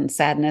upset and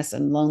sadness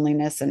and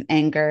loneliness and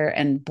anger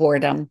and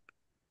boredom,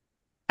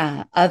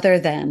 other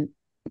than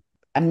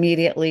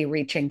immediately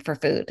reaching for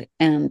food.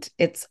 And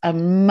it's a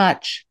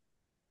much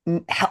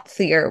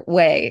healthier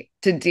way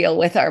to deal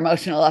with our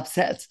emotional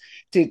upsets,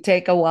 to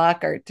take a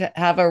walk or to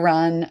have a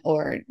run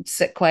or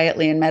sit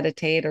quietly and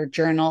meditate or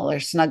journal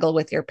or snuggle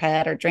with your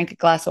pet or drink a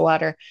glass of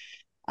water.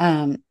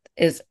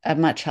 Is a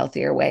much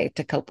healthier way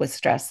to cope with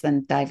stress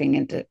than diving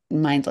into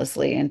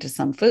mindlessly into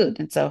some food.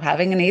 And so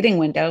having an eating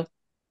window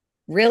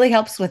really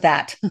helps with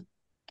that.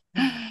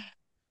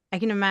 I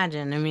can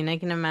imagine. I mean, I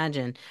can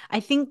imagine. I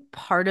think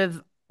part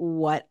of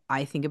what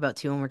I think about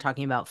too when we're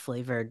talking about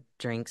flavored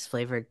drinks,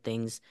 flavored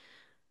things,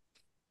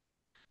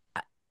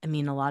 I I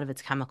mean, a lot of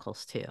it's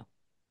chemicals too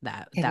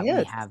It that we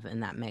is. have in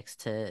that mix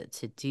to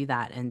do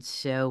that. And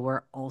so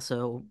we're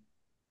also,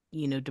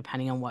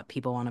 depending on what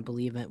people want to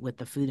believe in with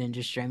the food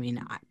industry, I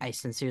mean, I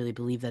sincerely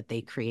believe that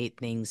they create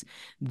things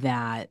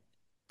that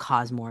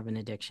cause more of an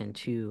addiction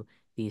to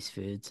these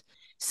foods.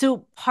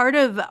 So part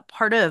of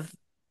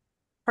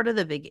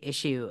the big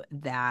issue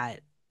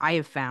that I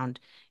have found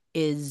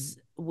is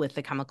with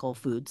the chemical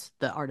foods,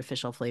 the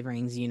artificial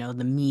flavorings,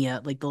 the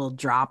Mia, like the little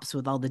drops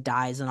with all the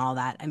dyes and all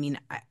that. I mean,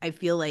 I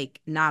feel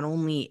like not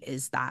only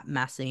is that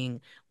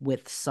messing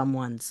with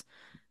someone's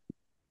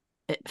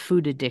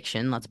food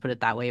addiction, let's put it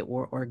that way,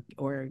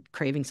 or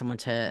craving someone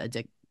to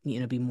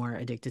be more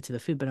addicted to the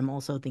food, but I'm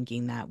also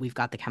thinking that we've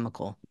got the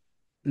chemical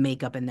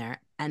makeup in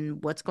there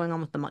and what's going on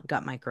with the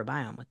gut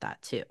microbiome with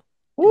that too.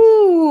 And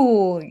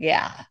Ooh,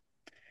 yeah.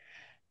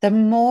 The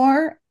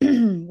more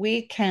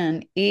we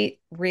can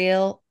eat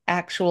real,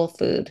 actual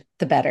food,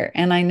 the better.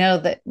 And I know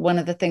that one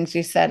of the things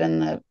you said in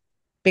the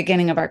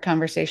beginning of our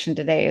conversation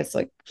today is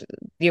like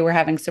you were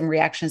having some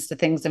reactions to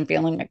things and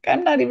feeling like,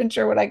 I'm not even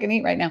sure what I can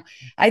eat right now.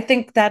 I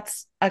think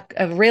that's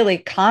a really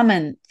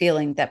common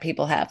feeling that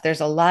people have.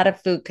 There's a lot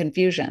of food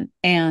confusion.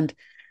 And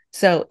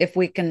so if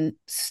we can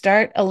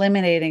start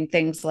eliminating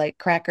things like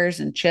crackers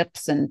and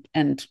chips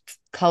and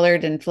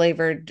colored and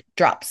flavored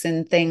drops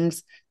in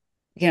things,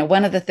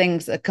 one of the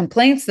things, the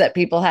complaints that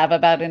people have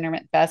about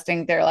intermittent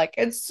fasting, they're like,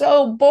 it's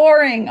so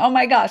boring. Oh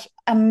my gosh.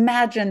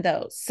 Imagine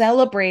though,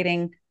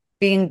 celebrating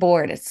being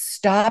bored. It's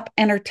stop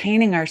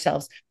entertaining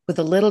ourselves with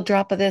a little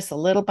drop of this, a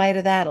little bite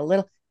of that, a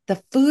little.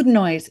 The food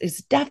noise is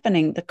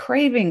deafening. The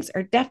cravings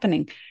are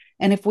deafening.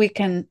 And if we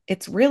can,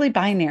 it's really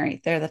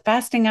binary. They're the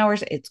fasting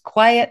hours. It's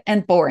quiet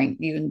and boring.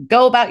 You can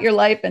go about your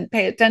life and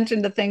pay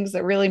attention to things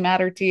that really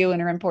matter to you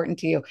and are important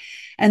to you.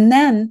 And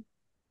then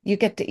you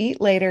get to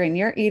eat later in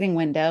your eating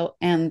window,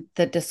 and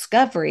the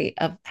discovery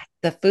of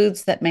the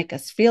foods that make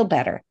us feel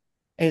better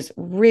is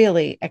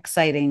really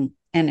exciting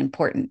and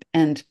important.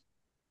 And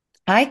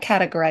I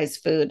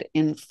categorize food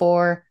in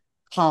four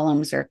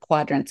columns or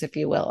quadrants, if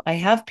you will. I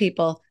have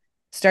people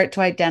start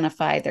to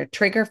identify their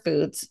trigger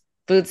foods,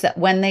 foods that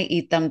when they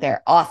eat them,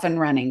 they're off and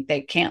running.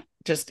 They can't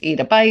just eat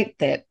a bite,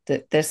 that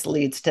this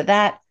leads to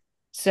that.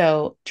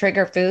 So,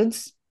 trigger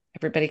foods,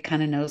 everybody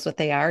kind of knows what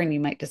they are, and you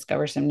might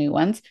discover some new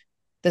ones.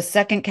 The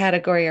second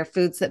category are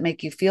foods that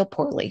make you feel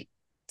poorly.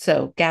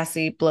 So,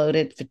 gassy,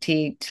 bloated,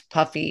 fatigued,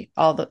 puffy,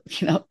 all the,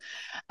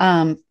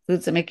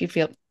 foods that make you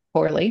feel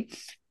poorly.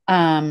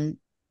 Um,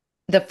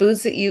 the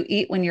foods that you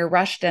eat when you're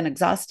rushed and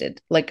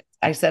exhausted, like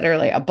I said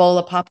earlier, a bowl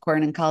of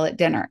popcorn and call it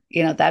dinner,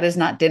 that is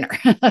not dinner.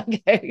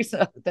 Okay,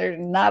 so there's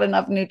not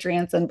enough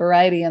nutrients and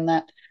variety in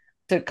that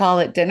to call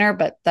it dinner,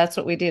 but that's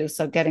what we do.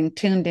 So getting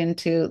tuned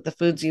into the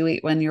foods you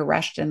eat when you're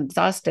rushed and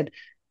exhausted.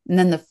 And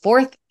then the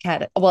fourth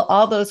cat, well,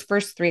 all those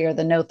first three are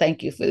the no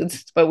thank you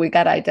foods, but we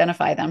got to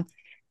identify them.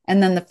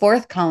 And then the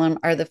fourth column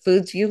are the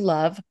foods you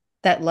love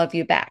that love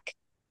you back,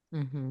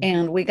 hmm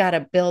and we got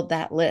to build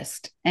that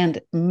list. And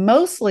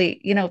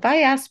mostly, if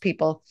I ask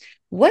people,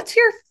 what's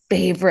your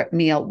favorite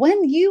meal?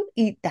 When you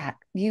eat that,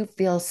 you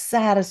feel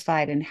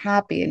satisfied and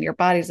happy, and your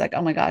body's like,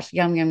 oh my gosh,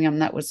 yum, yum, yum.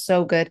 That was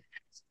so good.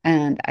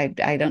 And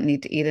I don't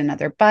need to eat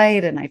another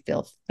bite. And I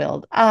feel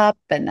filled up,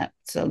 and that's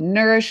so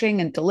nourishing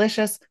and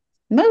delicious.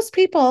 Most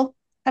people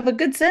have a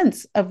good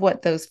sense of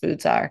what those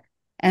foods are.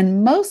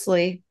 And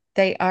mostly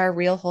they are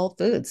real whole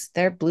foods.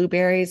 They're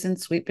blueberries and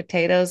sweet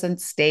potatoes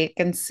and steak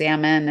and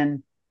salmon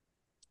and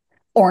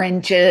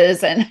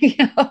oranges and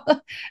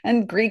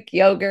and Greek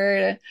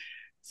yogurt.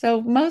 So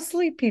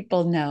mostly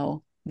people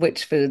know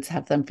which foods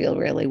have them feel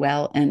really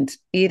well. And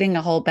eating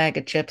a whole bag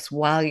of chips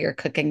while you're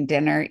cooking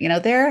dinner,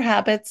 there are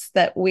habits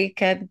that we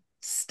can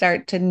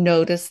start to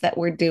notice that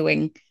we're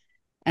doing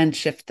and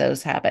shift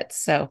those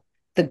habits. So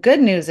the good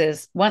news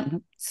is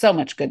one, so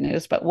much good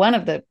news, but one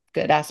of the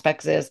good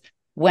aspects is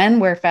when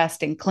we're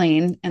fasting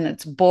clean and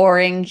it's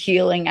boring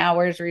healing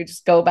hours where you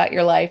just go about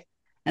your life.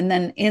 And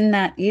then in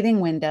that eating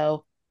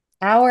window,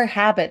 our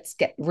habits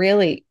get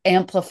really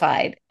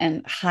amplified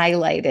and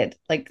highlighted,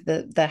 like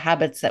the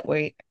habits that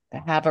we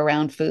have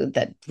around food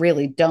that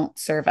really don't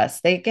serve us.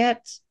 They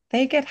get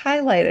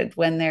highlighted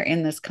when they're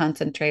in this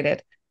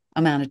concentrated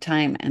amount of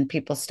time, and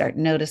people start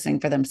noticing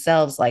for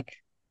themselves like,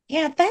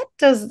 yeah,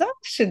 that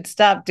should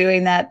stop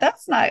doing that.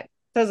 That's not,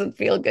 doesn't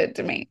feel good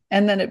to me.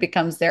 And then it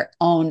becomes their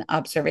own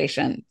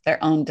observation, their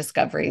own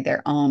discovery,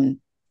 their own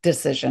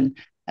decision,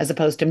 as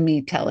opposed to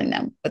me telling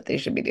them what they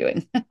should be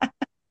doing.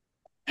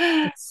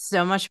 It's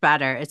so much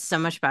better. It's so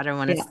much better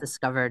when it's Yeah.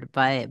 discovered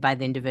by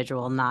the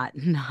individual, not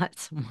not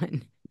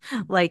someone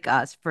like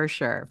us, for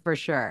sure, for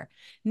sure.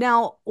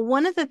 Now,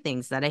 one of the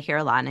things that I hear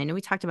a lot, and I know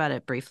we talked about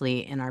it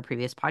briefly in our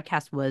previous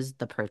podcast, was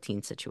the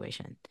protein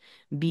situation.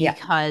 Yeah.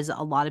 Because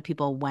a lot of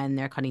people, when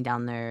they're cutting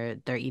down their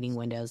eating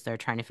windows, they're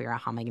trying to figure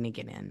out how am I going to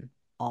get in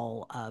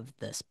all of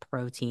this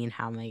protein?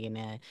 How am I going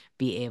to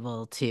be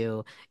able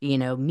to,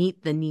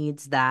 meet the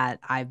needs that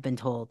I've been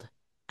told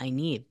I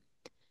need?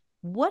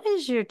 What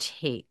is your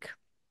take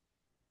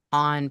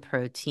on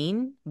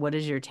protein? What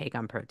is your take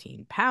on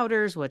protein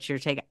powders? What's your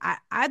take?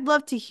 I'd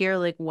love to hear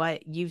like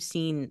what you've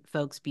seen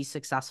folks be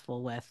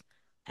successful with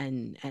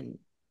and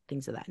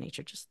things of that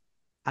nature, just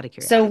out of So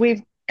curiosity.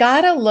 we've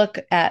got to look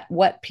at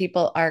what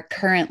people are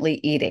currently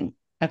eating.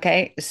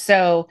 Okay.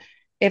 So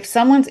if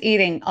someone's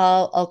eating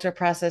all ultra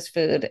processed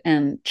food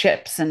and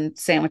chips and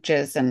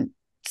sandwiches and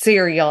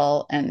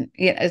cereal, and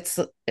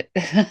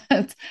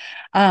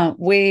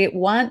we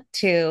want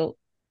to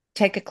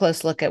take a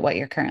close look at what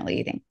you're currently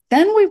eating.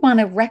 Then we want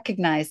to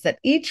recognize that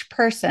each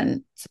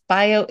person's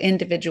bio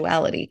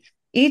individuality,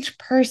 each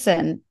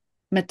person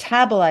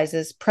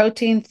metabolizes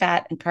protein,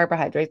 fat, and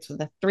carbohydrates, with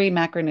the three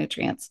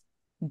macronutrients,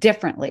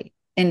 differently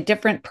in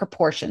different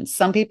proportions.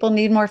 Some people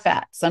need more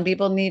fat, some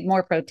people need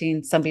more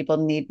protein, some people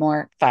need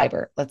more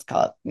fiber, let's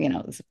call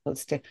it, as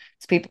opposed to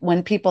people.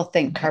 When people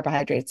think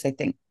carbohydrates, they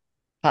think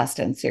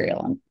pasta and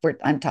cereal. And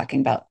I'm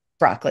talking about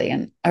broccoli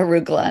and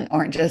arugula and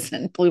oranges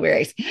and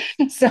blueberries.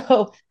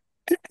 So,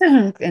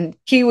 and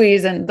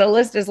kiwis, and the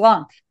list is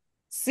long,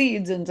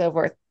 seeds and so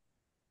forth.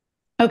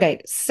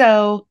 Okay,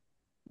 so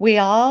we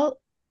all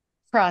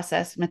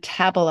process,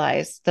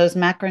 metabolize those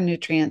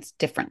macronutrients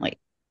differently.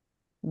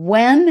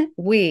 When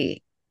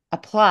we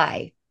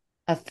apply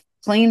a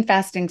clean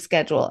fasting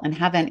schedule and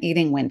have an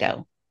eating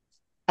window,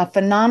 a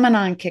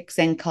phenomenon kicks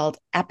in called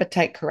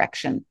appetite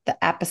correction. The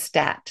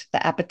apostat,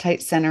 the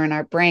appetite center in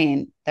our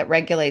brain that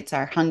regulates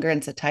our hunger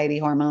and satiety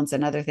hormones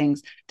and other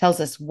things, tells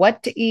us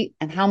what to eat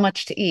and how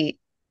much to eat.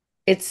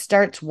 It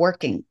starts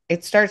working.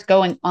 It starts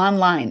going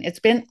online. It's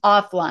been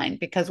offline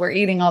because we're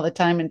eating all the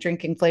time and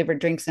drinking flavored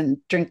drinks and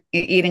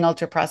eating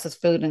ultra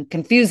processed food and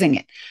confusing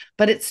it.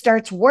 But it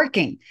starts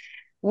working.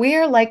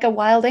 We're like a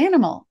wild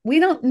animal. We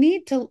don't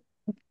need to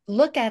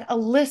look at a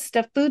list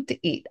of food to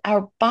eat.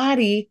 Our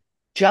body,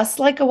 just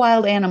like a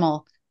wild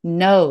animal,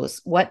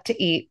 knows what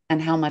to eat and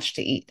how much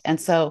to eat.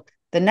 And so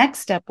the next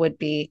step would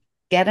be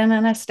get in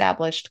an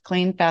established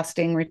clean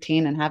fasting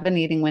routine and have an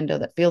eating window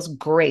that feels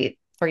great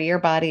for your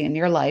body and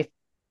your life.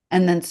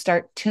 And then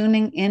start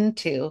tuning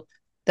into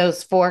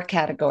those four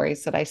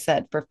categories that I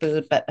said for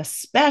food, but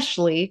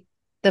especially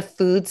the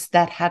foods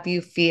that have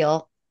you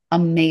feel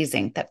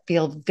amazing, that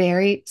feel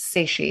very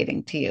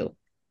satiating to you.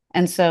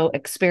 And so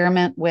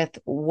experiment with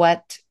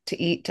what to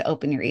eat to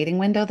open your eating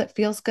window that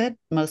feels good.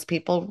 Most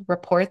people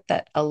report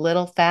that a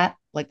little fat,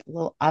 like a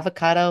little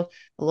avocado,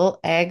 a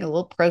little egg, a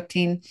little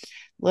protein,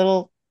 a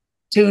little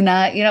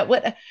tuna,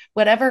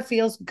 whatever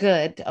feels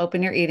good to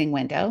open your eating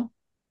window,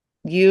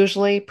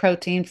 usually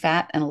protein,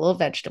 fat, and a little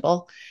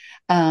vegetable.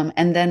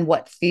 And then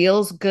what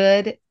feels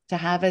good to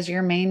have as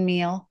your main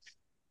meal,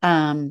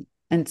 and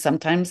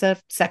sometimes a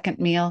second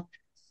meal.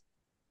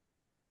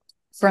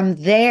 From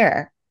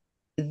there,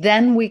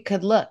 then we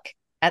could look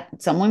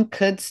at, someone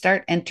could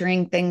start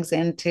entering things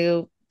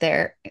into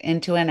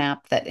an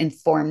app that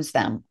informs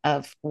them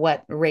of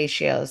what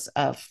ratios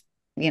of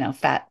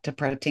fat to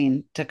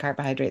protein to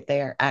carbohydrate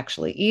they are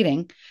actually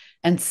eating,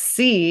 and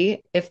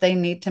see if they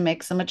need to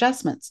make some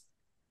adjustments.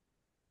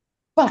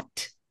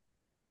 But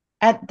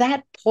at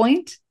that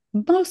point,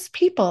 most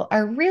people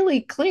are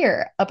really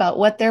clear about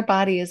what their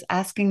body is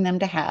asking them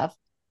to have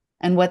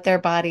and what their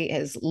body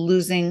is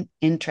losing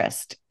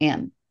interest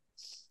in.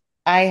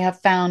 I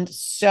have found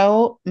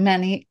so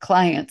many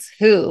clients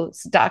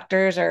whose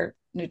doctors or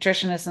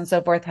nutritionists and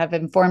so forth have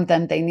informed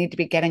them they need to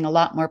be getting a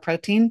lot more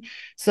protein.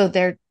 So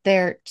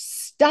they're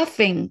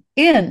stuffing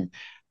in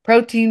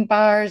protein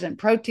bars and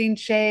protein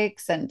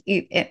shakes and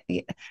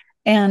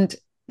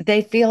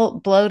they feel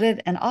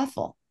bloated and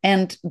awful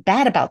and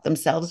bad about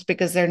themselves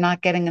because they're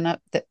not getting enough,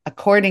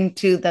 according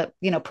to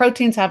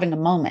protein's having a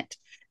moment.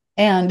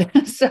 And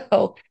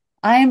so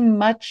I'm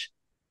much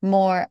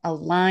more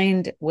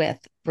aligned with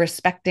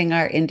respecting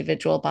our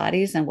individual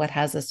bodies and what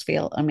has us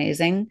feel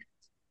amazing,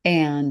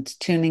 and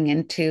tuning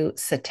into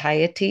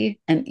satiety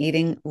and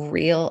eating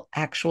real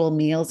actual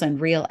meals and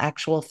real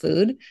actual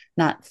food,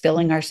 not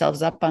filling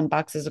ourselves up on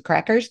boxes of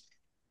crackers.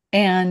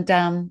 And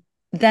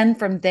then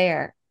from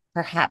there,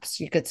 perhaps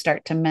you could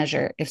start to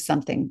measure if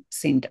something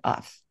seemed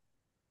off.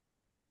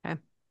 Okay.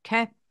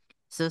 Okay.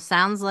 So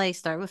sounds like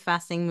start with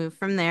fasting, move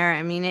from there.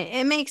 I mean,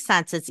 it makes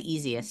sense. It's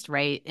easiest,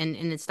 right? And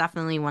it's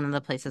definitely one of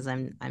the places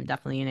I'm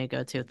definitely gonna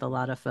go to with a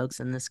lot of folks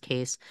in this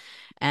case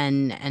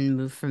and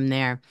move from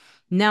there.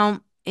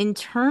 Now, in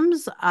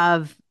terms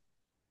of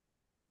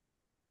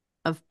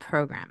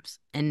programs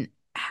and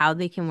how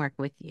they can work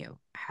with you,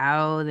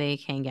 how they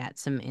can get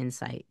some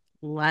insight.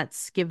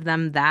 Let's give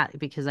them that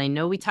because I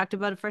know we talked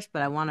about it first,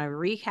 but I want to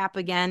recap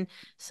again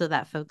so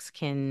that folks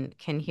can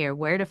hear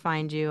where to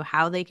find you,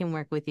 how they can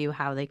work with you,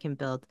 how they can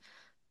build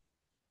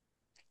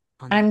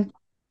on that. I'm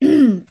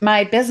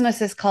My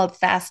business is called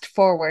Fast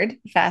Forward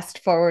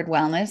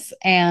Wellness,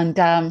 and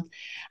I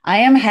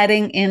am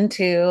heading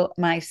into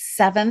my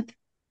seventh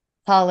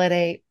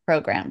holiday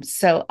program.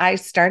 So I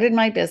started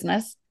my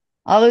business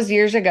all those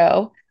years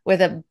ago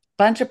with a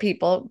bunch of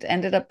people. It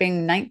ended up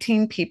being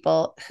 19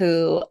 people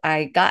who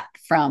I got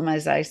from,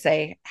 as I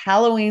say,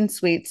 Halloween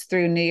sweets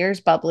through New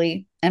Year's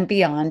bubbly and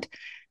beyond.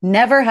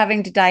 never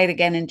having to diet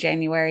again in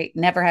January,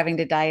 never having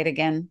to diet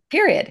again,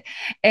 period.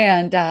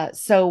 And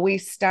so we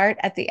start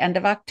at the end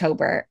of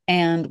October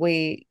and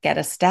we get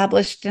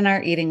established in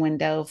our eating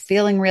window,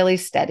 feeling really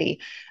steady.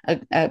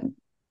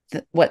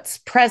 What's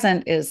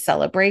present is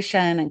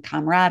celebration and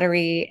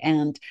camaraderie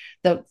and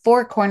the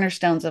four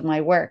cornerstones of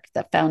my work,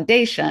 the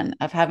foundation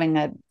of having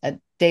a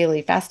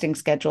daily fasting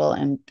schedule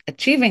and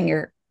achieving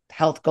your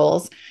health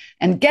goals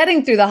and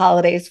getting through the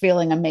holidays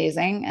feeling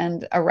amazing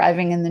and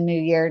arriving in the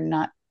new year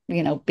not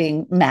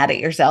being mad at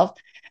yourself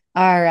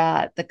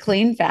are the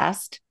clean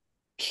fast,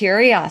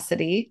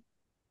 curiosity,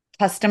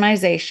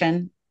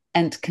 customization,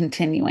 and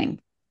continuing.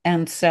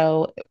 And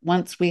so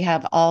once we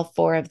have all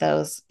four of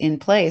those in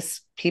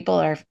place, people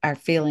are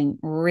feeling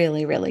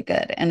really, really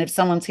good. And if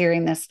someone's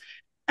hearing this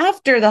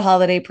after the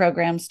holiday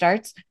program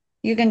starts,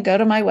 you can go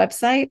to my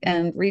website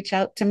and reach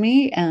out to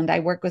me. And I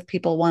work with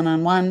people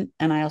one-on-one.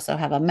 And I also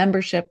have a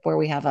membership where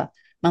we have a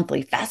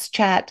monthly fast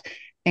chat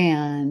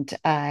and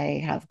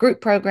I have group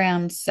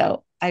programs.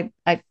 So I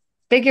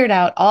figured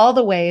out all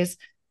the ways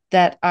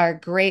that are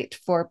great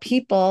for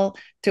people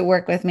to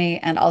work with me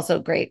and also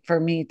great for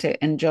me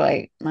to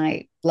enjoy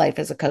my life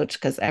as a coach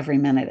because every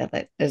minute of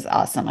it is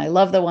awesome. I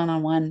love the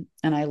one-on-one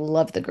and I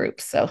love the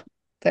groups. So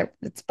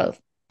it's both.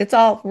 It's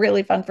all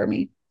really fun for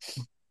me.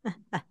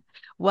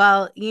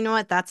 Well, you know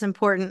what? That's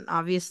important,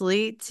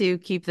 obviously, to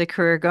keep the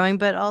career going,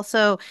 but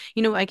also,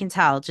 I can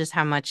tell just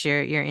how much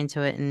you're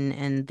into it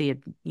and the,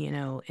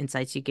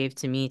 insights you gave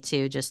to me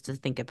too, just to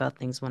think about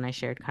things when I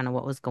shared kind of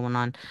what was going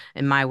on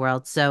in my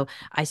world. So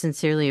I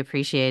sincerely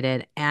appreciate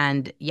it.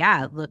 And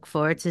yeah, look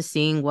forward to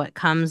seeing what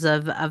comes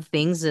of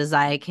things as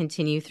I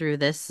continue through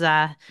this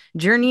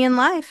journey in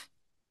life.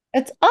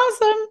 It's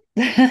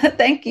awesome.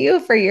 Thank you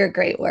for your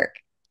great work.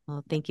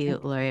 Well, thank you,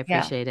 Laurie. I Yeah.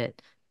 appreciate it.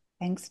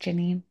 Thanks,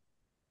 Janine.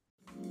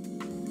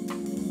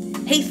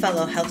 Hey,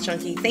 fellow health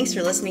junkie, thanks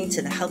for listening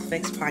to the Health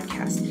Fix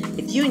podcast.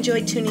 If you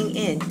enjoyed tuning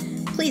in,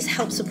 please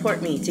help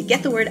support me to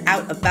get the word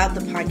out about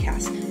the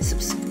podcast.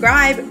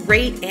 Subscribe,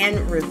 rate, and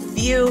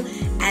review,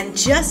 and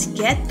just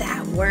get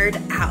that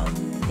word out.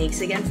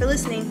 Thanks again for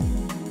listening.